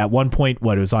from, at one point,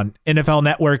 it was on NFL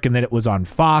Network, and then it was on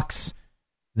Fox,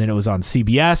 and then it was on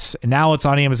CBS, and now it's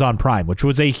on Amazon Prime, which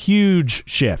was a huge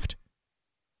shift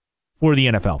for the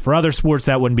NFL. For other sports,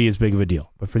 that wouldn't be as big of a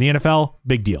deal. But for the NFL,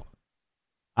 big deal.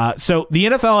 So the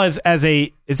NFL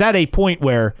is at a point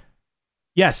where,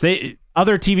 yes,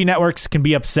 other TV networks can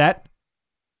be upset,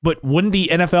 but wouldn't the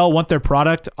NFL want their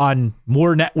product on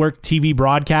more network TV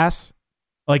broadcasts?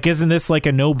 Like, isn't this like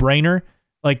a no-brainer?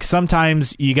 Like,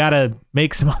 sometimes you got to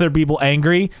make some other people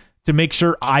angry to make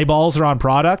sure eyeballs are on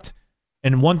product.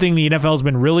 And one thing the NFL has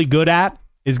been really good at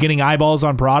is getting eyeballs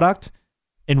on product.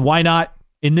 And why not,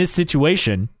 in this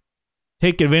situation,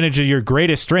 take advantage of your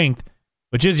greatest strength,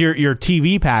 which is your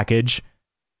TV package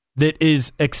that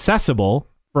is accessible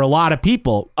for a lot of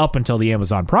people up until the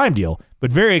Amazon Prime deal,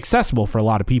 but very accessible for a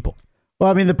lot of people. Well,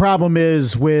 I mean, the problem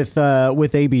is with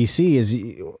ABC is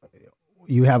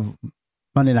you have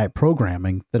Monday night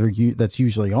programming that's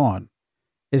usually on.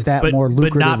 Is that more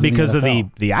lucrative? But not because of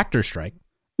the actor strike.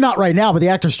 Not right now, but the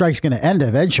actor strike's going to end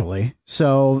eventually.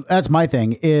 So that's my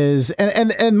thing is,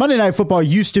 and Monday Night Football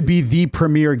used to be the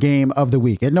premier game of the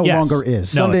week. It no longer is.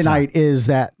 Sunday night is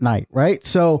that night, right?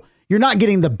 So you're not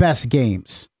getting the best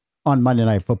games on Monday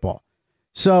Night Football.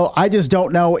 So I just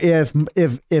don't know if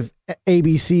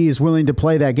ABC is willing to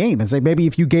play that game. It's like maybe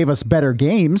if you gave us better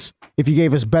games, if you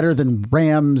gave us better than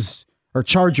Rams or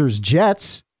Chargers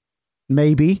Jets,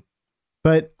 maybe.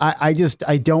 But I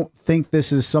don't think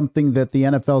this is something that the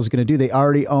NFL is going to do. They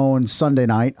already own Sunday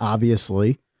night,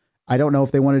 obviously. I don't know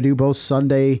if they want to do both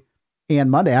Sunday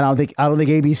and Monday. I don't think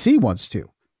ABC wants to,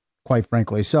 quite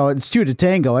frankly. So it's two to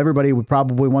tango. Everybody would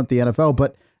probably want the NFL,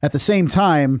 but at the same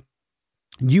time,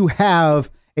 you have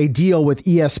a deal with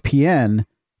ESPN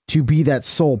to be that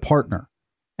sole partner,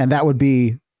 and that would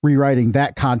be rewriting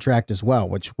that contract as well,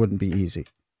 which wouldn't be easy.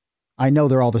 I know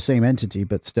they're all the same entity,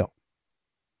 but still.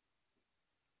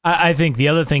 I think the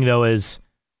other thing, though, is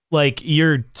like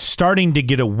you're starting to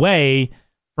get away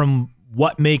from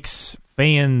what makes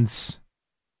fans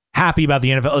happy about the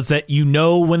NFL is that you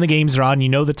know when the games are on, you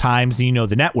know the times, and you know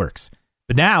the networks.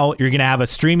 But now you're going to have a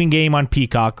streaming game on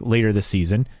Peacock later this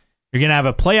season. You're going to have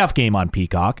a playoff game on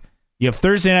Peacock. You have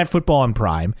Thursday Night Football on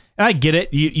Prime. And I get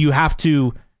it. You have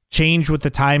to change with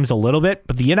the times a little bit,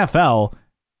 but the NFL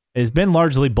has been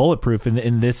largely bulletproof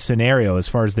in this scenario as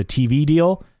far as the TV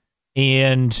deal.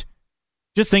 And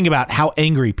just think about how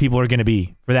angry people are going to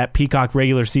be for that Peacock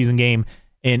regular season game,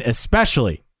 and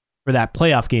especially for that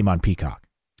playoff game on Peacock.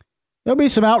 There'll be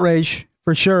some outrage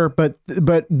for sure, but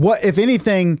what, if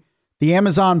anything, the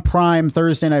Amazon Prime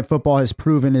Thursday Night Football has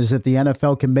proven is that the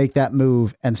NFL can make that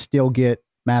move and still get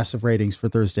massive ratings for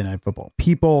Thursday Night Football.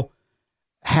 People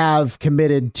have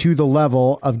committed to the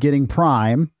level of getting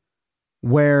Prime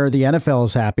where the NFL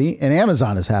is happy and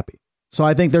Amazon is happy. So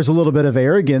I think there's a little bit of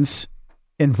arrogance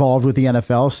involved with the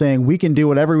NFL saying we can do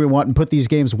whatever we want and put these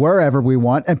games wherever we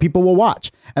want and people will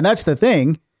watch. And that's the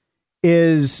thing,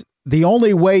 is the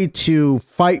only way to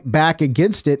fight back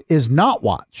against it is not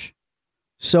watch.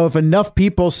 So if enough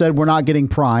people said we're not getting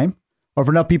Prime, or if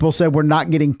enough people said we're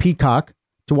not getting Peacock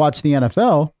to watch the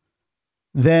NFL,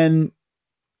 then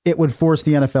it would force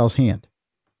the NFL's hand.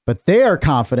 But they are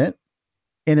confident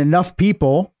in enough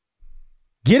people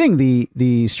getting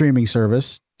the streaming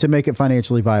service to make it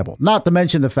financially viable. Not to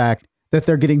mention the fact that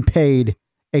they're getting paid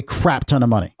a crap ton of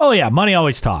money. Oh yeah, money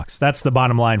always talks. That's the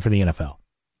bottom line for the NFL.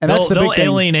 And that's they'll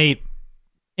alienate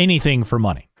anything for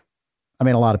money. I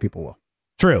mean, a lot of people will.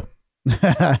 True.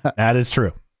 That is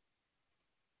true.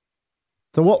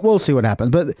 So we'll see what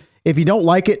happens. But if you don't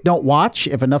like it, don't watch.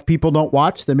 If enough people don't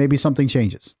watch, then maybe something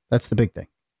changes. That's the big thing.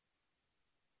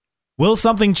 Will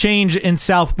something change in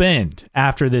South Bend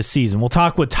after this season? We'll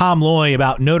talk with Tom Loy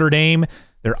about Notre Dame,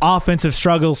 their offensive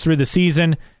struggles through the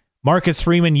season, Marcus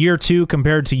Freeman year 2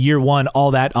 compared to year 1,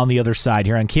 all that on the other side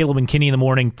here on Caleb and Kinney in the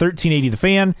morning, 1380 The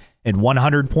Fan and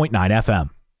 100.9 FM.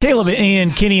 Caleb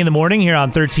and Kinney in the morning here on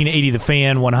 1380 The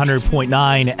Fan,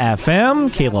 100.9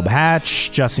 FM. Caleb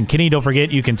Hatch, Justin Kinney. Don't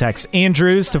forget, you can text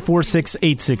Andrews to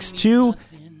 46862.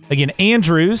 Again,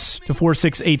 Andrews to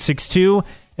 46862.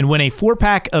 And win a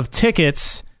 4-pack of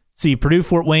tickets. See Purdue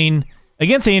Fort Wayne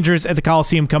against Andrews at the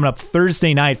Coliseum coming up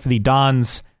Thursday night for the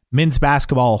Dons men's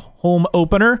basketball home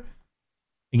opener.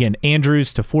 Again,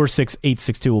 Andrews to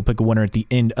 46862. We'll pick a winner at the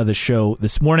end of the show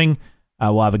this morning.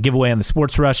 We'll have a giveaway on the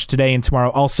Sports Rush today and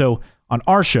tomorrow, also on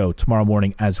our show tomorrow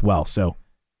morning as well. So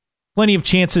plenty of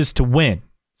chances to win.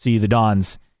 See the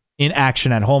Dons in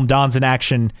action at home. Dons in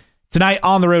action tonight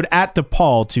on the road at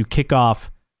DePaul to kick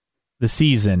off the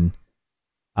season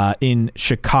in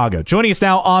Chicago. Joining us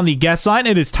now on the guest line,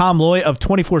 it is Tom Loy of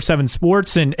 24/7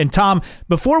 Sports. And Tom,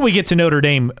 before we get to Notre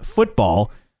Dame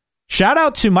football, shout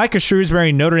out to Micah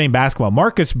Shrewsbury, Notre Dame basketball.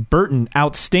 Marcus Burton,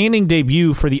 outstanding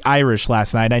debut for the Irish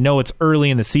last night. I know it's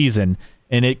early in the season,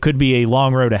 and it could be a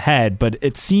long road ahead, but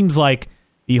it seems like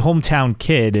the hometown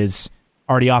kid is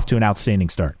already off to an outstanding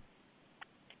start.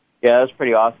 Yeah, that was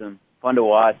pretty awesome. Fun to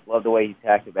watch. Love the way he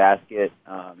attacked the basket.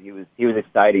 He was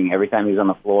exciting every time he was on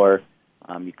the floor.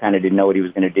 You kind of didn't know what he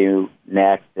was going to do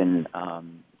next, and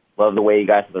love the way he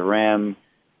got to the rim.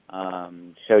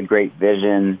 Showed great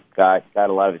vision. Got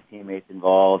a lot of his teammates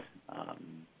involved.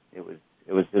 It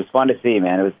was fun to see,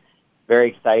 man. It was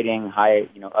very exciting, high,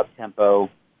 up tempo,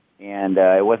 and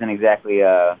it wasn't exactly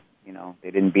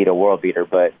they didn't beat a world beater,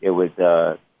 but it was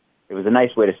a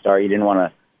nice way to start. You didn't want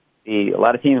to see a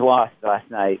lot of teams lost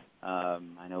last night. I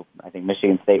think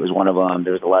Michigan State was one of them.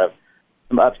 There was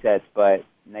some upsets, but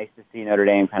nice to see Notre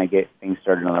Dame kind of get things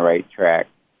started on the right track.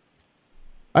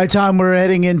 All right, Tom, we're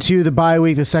heading into the bye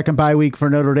week, the second bye week for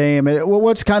Notre Dame.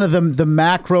 What's kind of the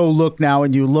macro look now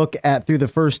when you look at through the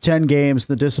first 10 games,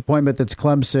 the disappointment that's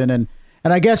Clemson, and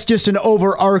I guess just an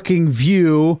overarching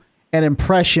view and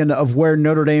impression of where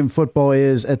Notre Dame football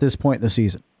is at this point in the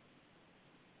season?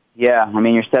 Yeah, I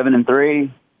mean, you're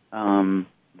 7-3.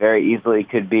 Very easily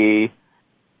could be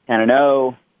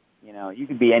 10-0. You know, you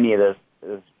could be any of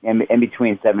those in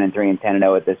between 7-3 and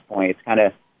 10-0 at this point. It's kind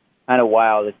of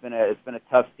wild. It's been a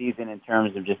tough season in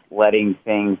terms of just letting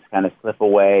things kind of slip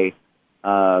away,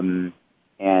 and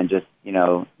just, you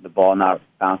know, the ball not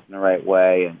bouncing the right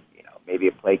way, and, you know, maybe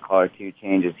a play call or two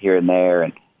changes here and there,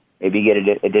 and maybe get an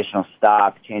additional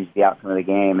stop, change the outcome of the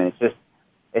game. And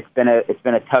it's been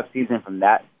a tough season from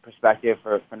that perspective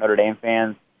for Notre Dame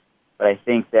fans. But I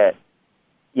think that,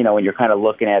 you know, when you're kind of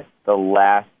looking at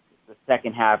the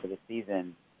second half of the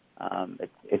season,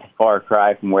 it's a far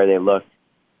cry from where they looked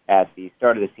at the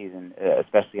start of the season,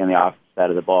 especially on the offensive side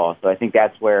of the ball. So I think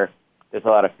that's where there's a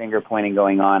lot of finger pointing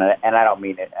going on, and I don't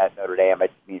mean it at Notre Dame. I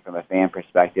just mean from a fan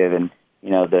perspective, and, you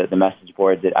know, the message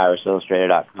boards at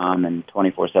IrishIllustrated.com and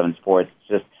 24/7 Sports.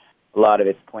 It's just a lot of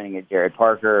it's pointing at Jared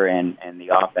Parker and the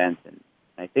offense, and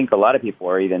I think a lot of people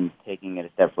are even taking it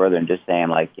a step further and just saying,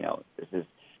 like, you know, this is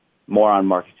more on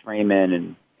Marcus Freeman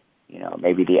and, you know,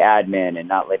 maybe the admin, and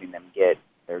not letting them get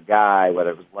their guy, whether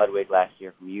it was Ludwig last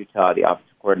year from Utah, the offensive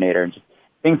coordinator, and just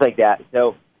things like that.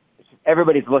 So it's just,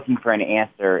 everybody's looking for an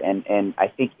answer, and I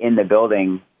think in the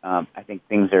building, I think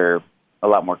things are a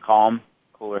lot more calm,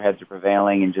 cooler heads are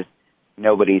prevailing, and just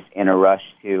nobody's in a rush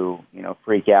to, you know,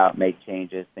 freak out, make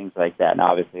changes, things like that. And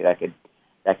obviously that could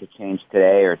change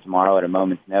today or tomorrow at a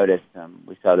moment's notice.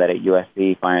 We saw that at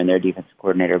USC firing their defensive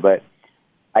coordinator, but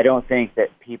I don't think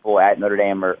that people at Notre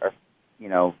Dame are you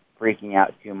know, freaking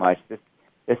out too much. This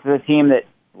is a team that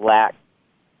lacks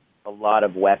a lot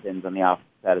of weapons on the offensive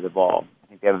side of the ball. I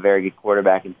think they have a very good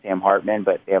quarterback in Sam Hartman,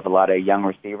 but they have a lot of young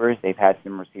receivers. They've had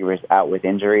some receivers out with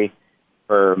injury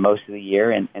for most of the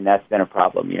year, and that's been a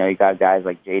problem. You know, you got guys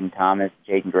like Jaden Thomas,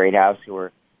 Jaden Greathouse, who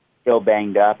are still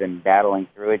banged up and battling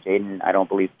through it. Jaden, I don't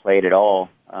believe, played at all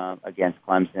against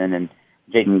Clemson, and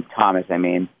Jaden Thomas,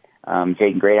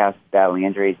 Jaden Greathouse is battling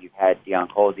injuries. You've had Deion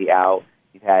Colsey out.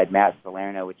 You've had Matt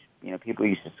Salerno, which, you know, people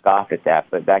used to scoff at that,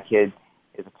 but that kid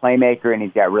is a playmaker, and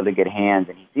he's got really good hands,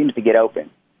 and he seems to get open,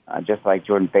 just like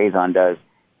Jordan Faison does,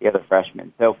 the other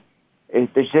freshman. So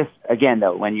there's just, again,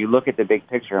 though, when you look at the big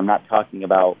picture, I'm not talking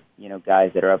about, you know,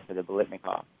 guys that are up for the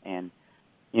Biletnikoff and,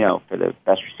 you know, for the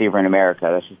best receiver in America.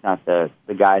 That's just not the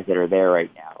guys that are there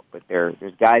right now. But there's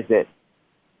guys that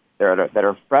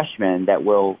are freshmen that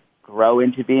will grow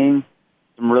into being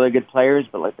some really good players,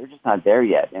 but, like, they're just not there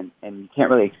yet. And you can't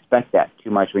really expect that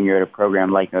too much when you're at a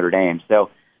program like Notre Dame. So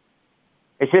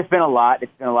it's just been a lot.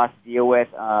 It's been a lot to deal with.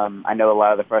 I know a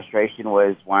lot of the frustration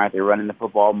was, why aren't they running the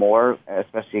football more,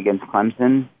 especially against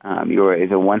Clemson?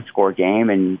 It's a one-score game,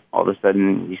 and all of a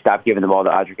sudden you stop giving the ball to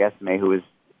Audric Estime, who was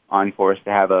on course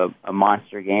to have a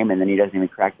monster game, and then he doesn't even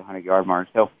crack the 100-yard mark.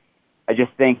 So I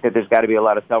just think that there's got to be a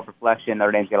lot of self-reflection.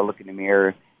 Notre Dame's got to look in the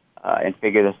mirror and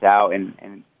figure this out.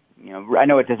 And you know, I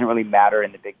know it doesn't really matter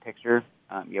in the big picture.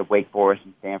 You have Wake Forest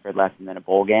and Stanford left, and then a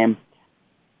bowl game.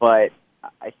 But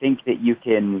I think that you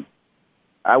can,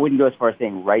 I wouldn't go as far as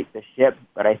saying right the ship,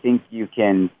 but I think you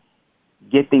can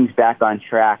get things back on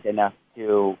track enough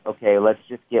to, okay, let's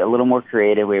just get a little more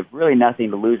creative. We have really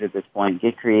nothing to lose at this point.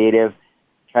 Get creative.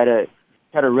 Try to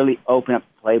really open up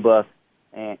the playbook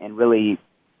and really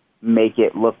make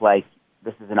it look like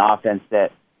this is an offense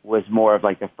that was more of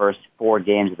like the first 4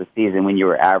 games of the season when you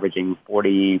were averaging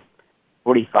 40,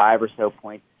 45 or so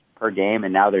points per game,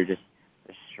 and now they're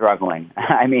struggling.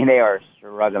 I mean, they are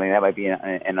struggling. That might be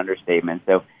an understatement.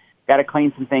 So got to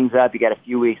clean some things up. You got a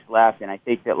few weeks left, and I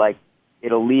think that, like,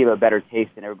 it'll leave a better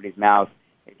taste in everybody's mouth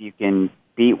if you can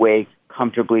beat Wake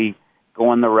comfortably, go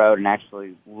on the road and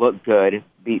actually look good,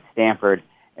 beat Stanford,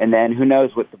 and then who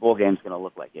knows what the bowl game's going to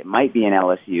look like. It might be an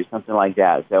LSU, something like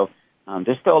that. So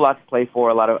there's still a lot to play for,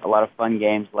 a lot of fun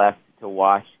games left to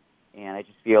watch, and I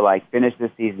just feel like finish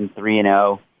this season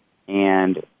 3-0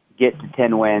 and get to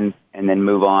 10 wins and then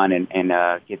move on and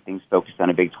get things focused on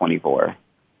a Big 24.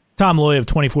 Tom Loy of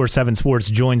 24/7 Sports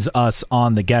joins us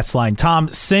on the guest line. Tom,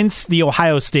 since the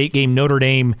Ohio State game, Notre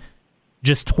Dame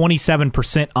just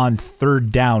 27% on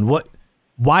third down.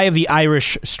 Why have the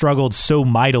Irish struggled so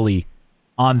mightily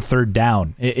on third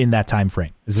down in that time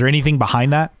frame? Is there anything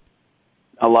behind that?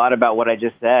 A lot about what I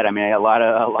just said. I mean, a lot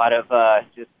of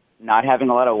just not having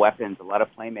a lot of weapons, a lot of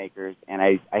playmakers, and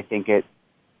I think it,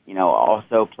 you know,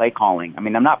 also play calling. I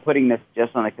mean, I'm not putting this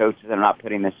just on the coaches, and I'm not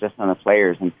putting this just on the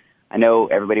players. And I know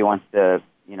everybody wants to,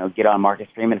 you know, get on Marcus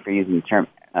Freeman for using the term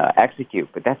execute.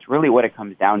 But that's really what it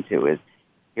comes down to is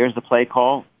here's the play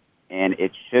call, and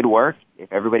it should work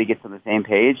if everybody gets on the same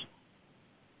page.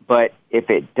 But if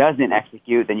it doesn't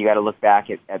execute, then you got to look back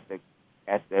at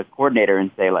the coordinator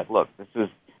and say, like, look,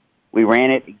 we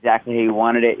ran it exactly how you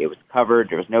wanted it. It was covered.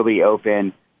 There was nobody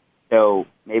open. So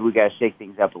maybe we got to shake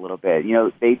things up a little bit.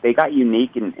 They got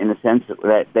unique in the sense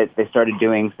that they started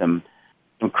doing some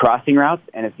crossing routes,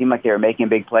 and it seemed like they were making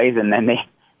big plays, and then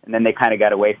they kind of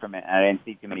got away from it, and I didn't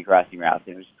see too many crossing routes.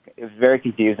 It was very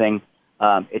confusing.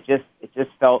 It just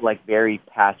felt like very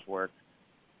patchwork,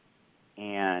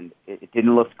 and it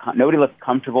didn't look. Nobody looked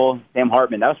comfortable. Sam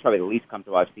Hartman, that was probably the least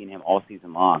comfortable I've seen him all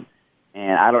season long.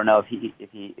 And I don't know if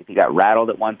he got rattled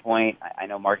at one point. I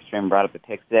know Marcus Freeman brought up the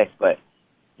pick six, but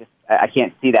I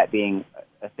can't see that being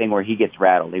a thing where he gets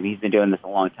rattled. He's been doing this a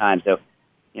long time. So,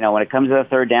 when it comes to the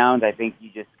third downs, I think you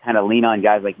just kind of lean on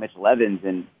guys like Mitchell Evans,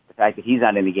 and the fact that he's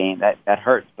not in the game, that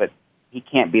hurts. But he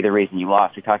can't be the reason you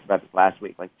lost. We talked about this last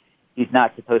week. Like, he's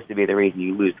not supposed to be the reason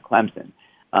you lose to Clemson.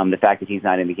 The fact that he's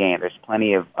not in the game. There's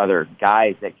plenty of other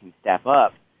guys that can step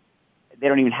up. They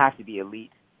don't even have to be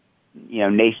elite,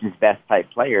 nation's best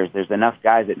type players. There's enough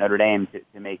guys at Notre Dame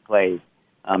to make plays.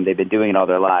 They've been doing it all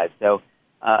their lives. So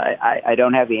I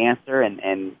don't have the answer,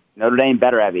 and Notre Dame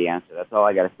better have the answer. That's all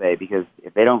I got to say, because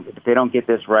if they don't get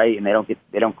this right and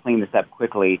they don't clean this up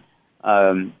quickly,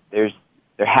 there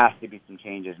has to be some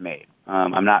changes made.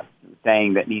 I'm not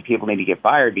saying that people need to get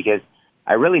fired, because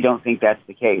I really don't think that's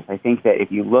the case. I think that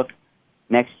if you look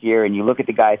next year and you look at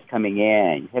the guys coming in,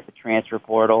 and you hit the transfer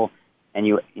portal, and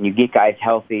you get guys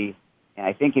healthy, and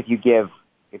I think if you give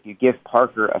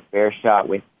Parker a fair shot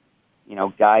with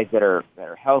guys that are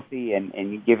healthy, and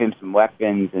you give him some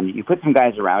weapons and you put some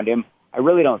guys around him, I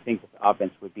really don't think this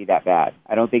offense would be that bad.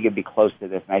 I don't think it'd be close to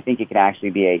this, and I think it can actually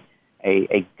be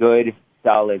a good,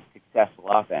 solid, successful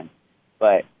offense.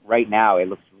 But right now it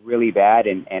looks really bad,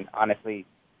 and honestly,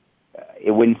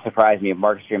 it wouldn't surprise me if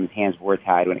Marcus Freeman's hands were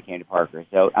tied when it came to Parker.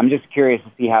 So I'm just curious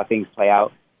to see how things play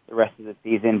out the rest of the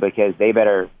season, because they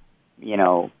better,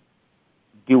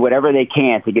 do whatever they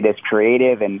can to get as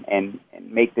creative and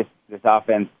make this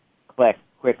offense click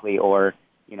quickly, or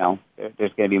there's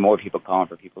going to be more people calling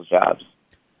for people's jobs.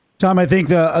 Tom, I think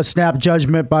a snap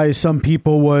judgment by some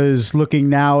people was looking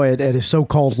now at a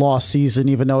so-called lost season,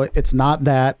 even though it's not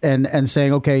that, and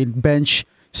saying, okay, bench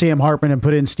Sam Hartman and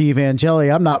put in Steve Angeli.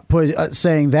 I'm not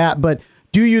saying that, but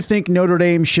do you think Notre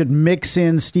Dame should mix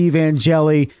in Steve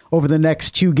Angeli over the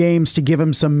next two games to give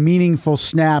him some meaningful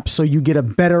snaps so you get a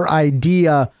better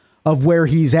idea of where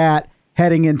he's at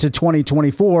heading into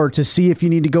 2024 to see if you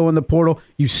need to go in the portal?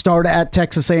 You start at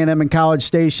Texas A&M and College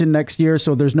Station next year,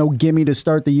 so there's no gimme to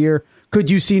start the year.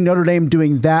 Could you see Notre Dame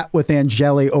doing that with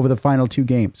Angeli over the final two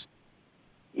games?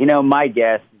 My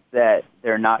guess is that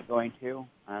they're not going to,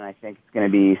 and I think it's going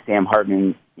to be Sam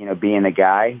Hartman, being the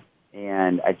guy.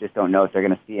 And I just don't know if they're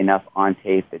going to see enough on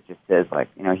tape that just says, like,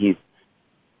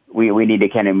 we need to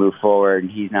kind of move forward,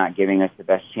 and he's not giving us the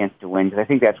best chance to win. Because I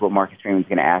think that's what Marcus Freeman's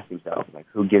going to ask himself, like,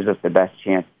 who gives us the best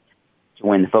chance to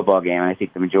win the football game? And I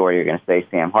think the majority are going to say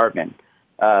Sam Hartman.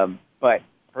 But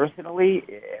personally,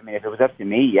 if it was up to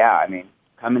me,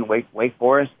 come in Wake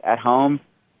Forest at home.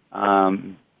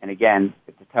 And again,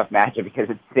 it's a tough matchup because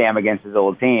it's Sam against his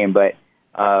old team, but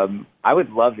I would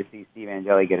love to see Steve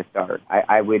Angeli get a start.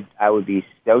 I would be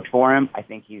stoked for him. I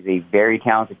think he's a very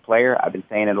talented player. I've been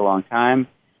saying it a long time.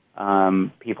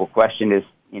 People questioned his,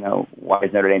 why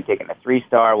is Notre Dame taking a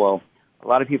 3-star? Well, a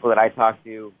lot of people that I talk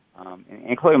to,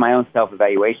 including my own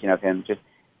self-evaluation of him, just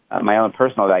my own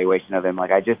personal evaluation of him,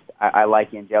 I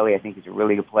like Angeli. I think he's a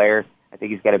really good player. I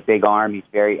think he's got a big arm. He's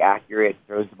very accurate,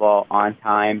 throws the ball on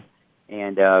time.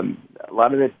 And a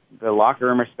lot of the locker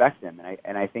room respects him,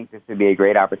 and I think this would be a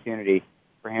great opportunity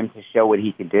for him to show what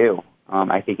he could do.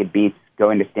 I think it beats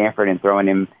going to Stanford and throwing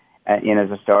him in as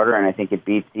a starter, and I think it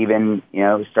beats even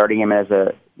starting him as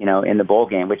in the bowl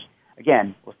game. Which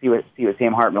again, we'll see what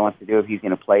Sam Hartman wants to do, if he's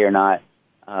going to play or not.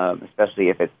 Especially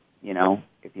if it's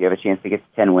if you have a chance to get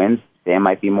to 10 wins, Sam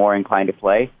might be more inclined to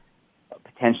play.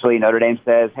 Potentially, Notre Dame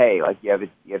says, hey, like you have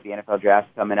the NFL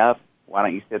draft coming up. Why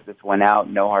don't you sit this one out?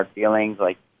 No hard feelings.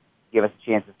 Like, give us a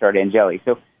chance to start Angeli.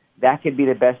 So that could be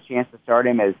the best chance to start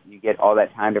him, as you get all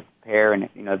that time to prepare, and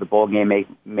the bowl game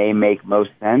may make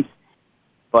most sense.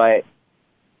 But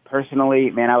personally,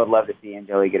 man, I would love to see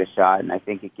Angeli get a shot, and I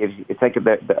think it's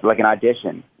like an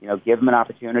audition. Give him an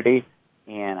opportunity.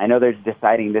 And I know they're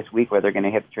deciding this week whether they're going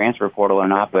to hit the transfer portal or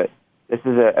not, but this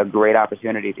is a great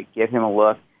opportunity to give him a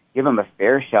look, give him a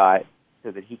fair shot,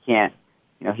 so that he can't.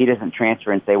 He doesn't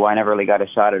transfer and say, well, I never really got a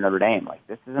shot at Notre Dame. Like,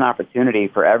 this is an opportunity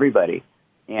for everybody.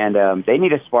 and they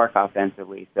need a spark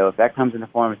offensively. So if that comes in the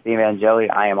form of Steve Angeli,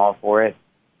 I am all for it.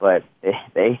 But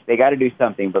they got to do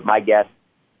something. But my guess,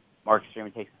 Marcus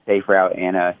Freeman takes the safe route,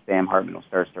 and Sam Hartman will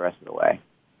start the rest of the way.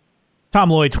 Tom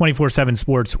Lloyd, 24/7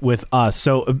 Sports with us.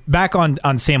 So back on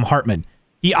Sam Hartman.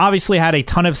 He obviously had a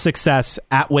ton of success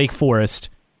at Wake Forest,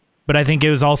 but I think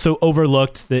it was also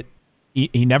overlooked that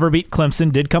he never beat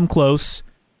Clemson, did come close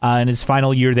in his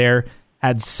final year there,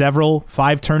 had several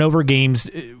 5-turnover games.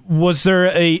 Was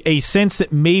there a sense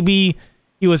that maybe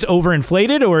he was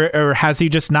overinflated, or has he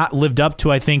just not lived up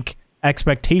to, I think,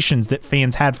 expectations that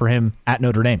fans had for him at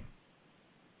Notre Dame?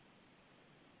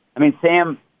 I mean,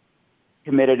 Sam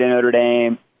committed to Notre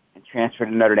Dame and transferred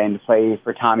to Notre Dame to play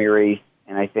for Tommy Rees,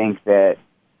 and I think that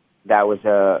was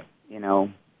a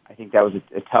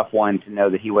tough one to know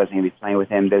that he wasn't going to be playing with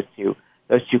him. Those two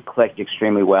clicked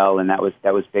extremely well, and that was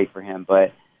big for him.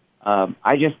 But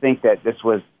I just think that this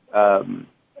was a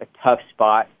tough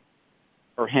spot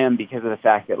for him because of the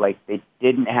fact that they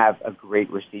didn't have a great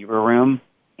receiver room,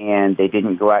 and they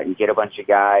didn't go out and get a bunch of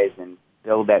guys and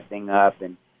build that thing up,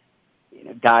 and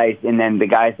guys, and then the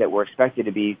guys that were expected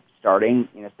to be starting,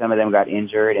 some of them got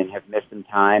injured and have missed some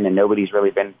time, and nobody's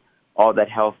really been all that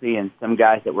healthy, and some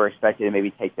guys that were expected to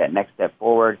maybe take that next step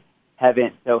forward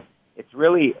haven't. So it's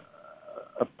really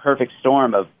a perfect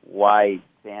storm of why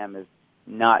Sam has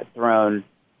not thrown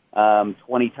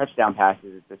 20 touchdown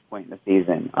passes at this point in the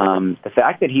season. The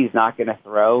fact that he's not going to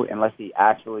throw unless he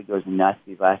absolutely goes nuts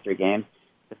these last 3 games,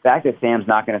 the fact that Sam's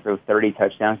not going to throw 30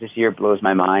 touchdowns this year blows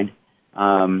my mind.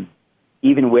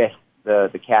 Even with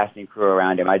the casting crew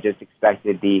around him, I just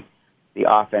expected the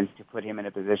offense to put him in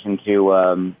a position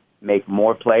to make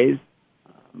more plays.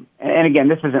 And again,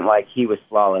 this isn't like he was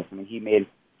flawless. I mean, he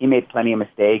made plenty of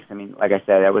mistakes. I mean, like I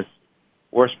said, that was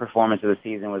worst performance of the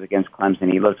season was against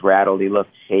Clemson. He looked rattled. He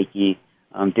looked shaky.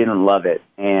 Didn't love it.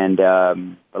 And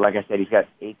but like I said, he's got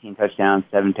 18 touchdowns,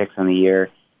 7 picks on the year.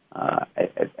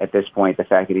 At this point, the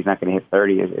fact that he's not going to hit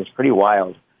 30 is pretty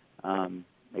wild.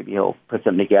 Maybe he'll put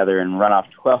something together and run off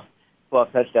 12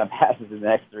 touchdown passes in the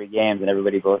next 3 games, and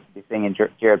everybody will be singing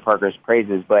Jared Parker's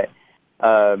praises. But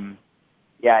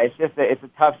it's a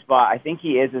tough spot. I think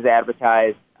he is as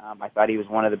advertised. I thought he was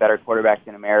one of the better quarterbacks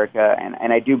in America,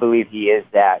 and I do believe he is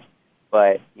that.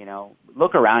 But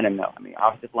look around him though. I mean,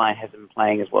 offensive line hasn't been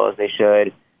playing as well as they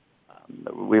should.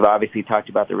 We've obviously talked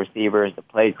about the receivers, the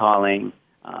play calling.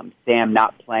 Sam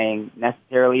not playing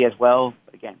necessarily as well,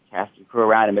 but again, casting crew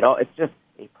around him. It's just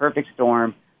a perfect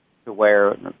storm to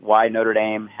why Notre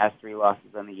Dame has 3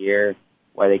 losses on the year,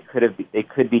 why they could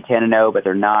be 10-0, but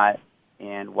they're not,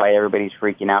 and why everybody's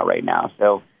freaking out right now.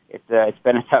 So it's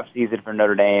been a tough season for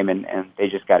Notre Dame, and they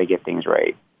just got to get things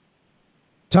right.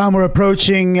 Tom, we're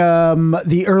approaching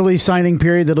the early signing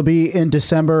period that'll be in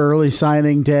December, early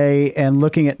signing day, and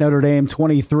looking at Notre Dame,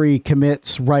 23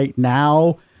 commits right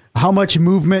now. How much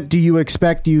movement do you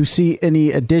expect? Do you see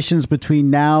any additions between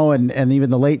now and even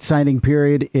the late signing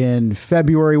period in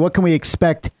February? What can we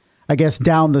expect, I guess,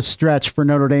 down the stretch for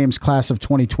Notre Dame's class of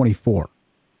 2024?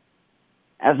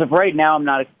 As of right now, I'm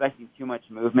not expecting too much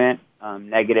movement,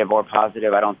 negative or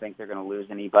positive. I don't think they're going to lose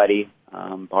anybody,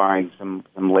 barring some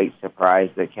late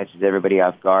surprise that catches everybody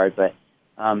off guard. But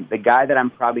the guy that I'm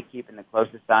probably keeping the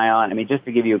closest eye on, I mean, just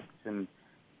to give you some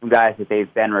guys that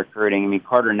they've been recruiting. I mean,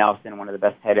 Carter Nelson, one of the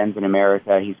best tight ends in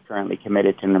America. He's currently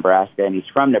committed to Nebraska, and he's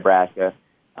from Nebraska.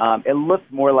 It looks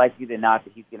more likely than not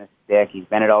that he's going to stick. He's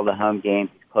been at all the home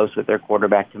games. He's close with their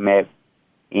quarterback commit,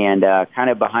 and kind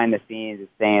of behind the scenes is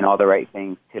saying all the right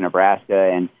things to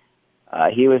Nebraska. And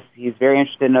he's very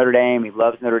interested in Notre Dame. He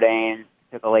loves Notre Dame.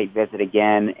 Took a late visit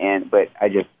again, but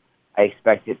I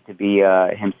expect it to be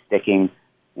him sticking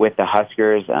with the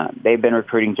Huskers. They've been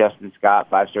recruiting Justin Scott,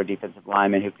 5-star defensive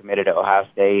lineman who committed to Ohio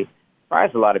State.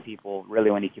 Surprised a lot of people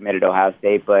really when he committed to Ohio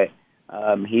State, but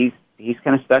he's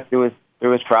kind of stuck through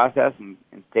his process and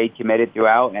stayed committed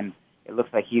throughout. And it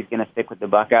looks like he's going to stick with the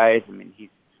Buckeyes. I mean,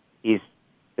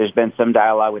 there's been some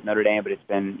dialogue with Notre Dame, but it's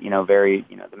been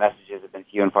the messages have been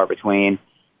few and far between.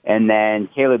 And then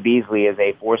Caleb Beasley is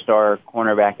a 4-star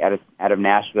cornerback out of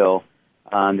Nashville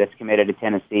that's committed to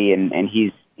Tennessee, and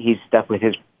he's stuck with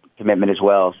his commitment as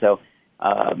well. So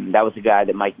that was a guy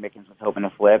that Mike Mickens was hoping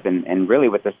to flip, and really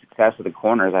with the success of the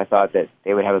corners, I thought that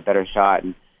they would have a better shot.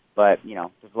 But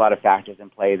there's a lot of factors in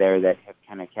play there that have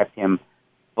kind of kept him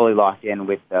fully locked in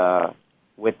with the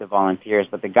Volunteers.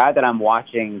 But the guy that I'm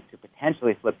watching to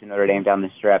potentially flip to Notre Dame down the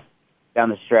stretch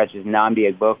is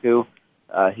Nnamdi Egboku.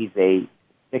 He's a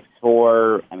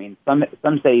 6'4". I mean, some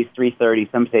say he's 330,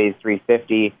 some say he's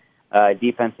 350.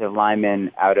 Defensive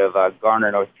lineman out of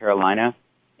Garner, North Carolina,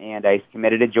 and he's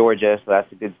committed to Georgia, so that's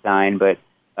a good sign. But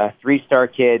a 3-star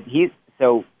kid,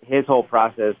 so his whole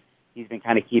process, he's been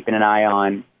kind of keeping an eye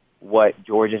on what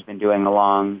Georgia's been doing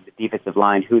along the defensive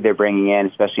line, who they're bringing in,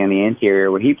 especially in the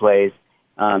interior where he plays,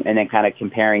 and then kind of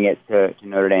comparing it to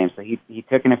Notre Dame. So he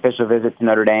took an official visit to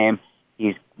Notre Dame.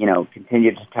 He's,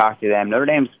 continued to talk to them. Notre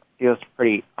Dame feels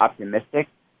pretty optimistic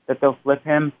that they'll flip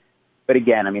him. But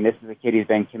again, I mean, this is a kid who's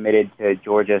been committed to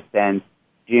Georgia since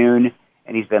June,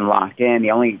 and he's been locked in.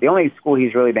 The only school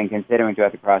he's really been considering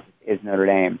throughout the process is Notre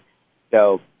Dame.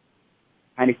 So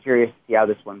kind of curious to see how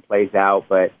this one plays out,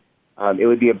 but it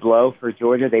would be a blow for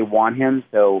Georgia. They want him,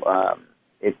 so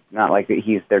it's not like that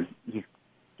he's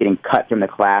getting cut from the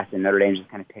class and Notre Dame's just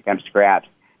kind of picking up scraps.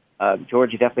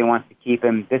 Georgia definitely wants to keep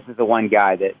him. This is the one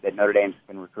guy that Notre Dame's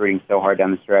been recruiting so hard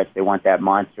down the stretch. They want that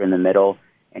monster in the middle,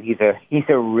 and he's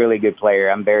a really good player.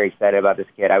 I'm very excited about this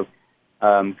kid.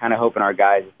 I'm kind of hoping our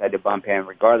guys decide to bump him,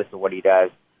 regardless of what he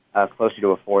does, closer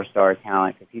to a 4-star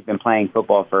talent, because he's been playing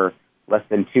football for less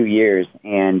than 2 years,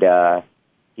 and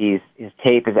his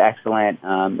tape is excellent.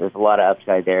 There's a lot of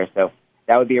upside there, so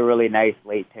that would be a really nice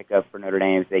late pickup for Notre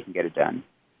Dame if they can get it done.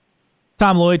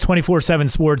 Tom Lloyd, 24/7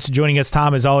 Sports, joining us.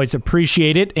 Tom, as always,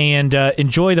 appreciate it, and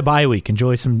enjoy the bye week.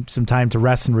 Enjoy some time to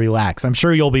rest and relax. I'm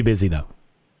sure you'll be busy, though.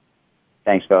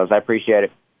 Thanks, fellas. I appreciate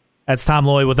it. That's Tom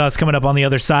Lloyd with us. Coming up on the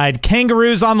other side,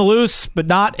 kangaroos on the loose, but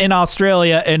not in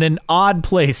Australia, in an odd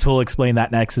place. We'll explain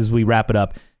that next as we wrap it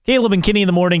up. Caleb and Kinney in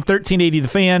the morning, 1380 The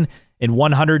Fan and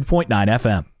 100.9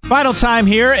 FM. Final time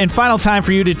here, and final time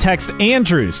for you to text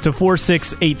Andrews to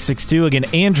 46862. Again,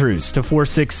 Andrews to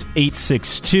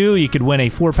 46862. You could win a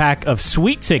 4-pack of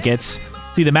sweet tickets.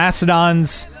 See the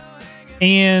Mastodons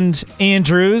and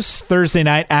Andrews Thursday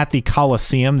night at the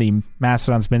Coliseum, the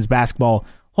Mastodons men's basketball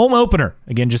home opener.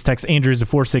 Again, just text Andrews to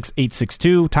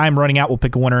 46862. Time running out. We'll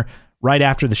pick a winner right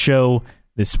after the show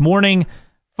this morning.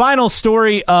 Final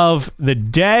story of the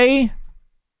day.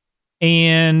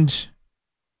 And,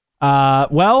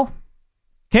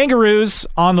 kangaroos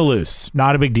on the loose.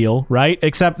 Not a big deal, right?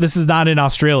 Except this is not in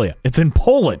Australia. It's in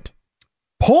Poland.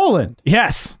 Poland?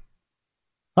 Yes.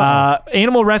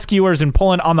 Animal rescuers in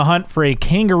Poland on the hunt for a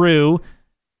kangaroo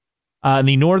in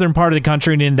the northern part of the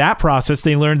country. And in that process,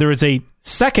 they learned there was a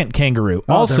second kangaroo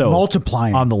also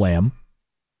multiplying on the lam.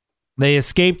 They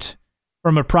escaped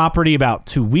from a property about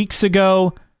 2 weeks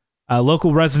ago.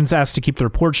 Local residents asked to keep their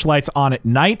porch lights on at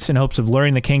night in hopes of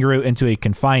luring the kangaroo into a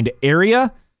confined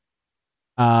area.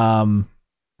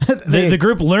 The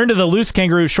group learned of the loose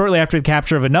kangaroo shortly after the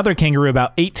capture of another kangaroo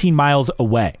about 18 miles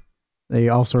away. They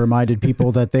also reminded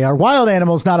people that they are wild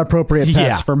animals, not appropriate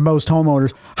pets for most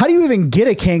homeowners. How do you even get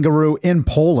a kangaroo in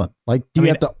Poland? Like, do you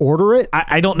have to order it?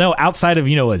 I don't know. Outside of,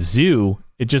 a zoo,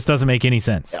 it just doesn't make any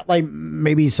sense. Like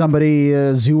maybe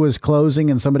a zoo was closing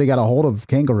and somebody got a hold of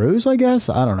kangaroos, I guess.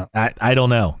 I don't know. I don't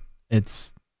know.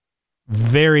 It's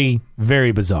very,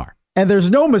 very bizarre. And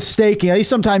there's no mistaking.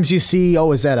 Sometimes you see,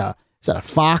 is that a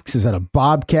fox? Is that a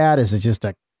bobcat? Is it just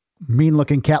a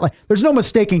mean-looking cat? Like, there's no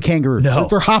mistaking kangaroos. No.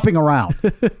 They're hopping around.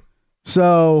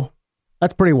 So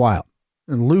that's pretty wild.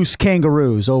 And loose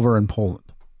kangaroos over in Poland.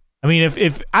 I mean,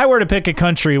 if I were to pick a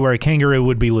country where a kangaroo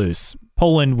would be loose,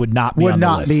 Poland would not be on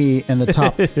the list. Would not be in the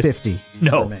top 50.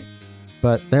 No. For me.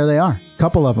 But there they are. A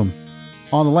couple of them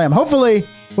on the lam. Hopefully,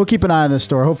 we'll keep an eye on this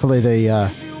store. Hopefully they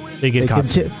get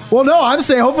caught. Well, no, I'm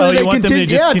saying hopefully they continue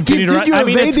to run.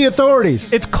 Evade the authorities.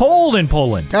 It's cold in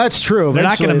Poland. That's true. They're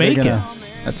not going to make it.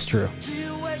 That's true.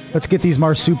 Let's get these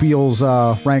marsupials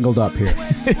wrangled up here.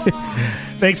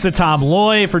 Thanks to Tom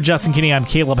Loy. For Justin Kinney, I'm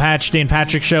Caleb Hatch. Dan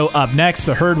Patrick Show up next.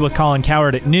 The Herd with Colin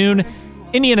Cowherd at noon.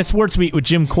 Indiana Sports Beat with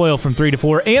Jim Coyle from 3 to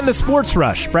 4. And the Sports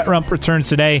Rush. Brett Rump returns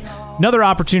today. Another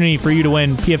opportunity for you to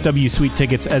win PFW Suite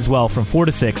tickets as well from 4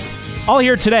 to 6. All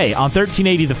here today on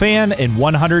 1380 The Fan and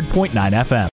 100.9 FM.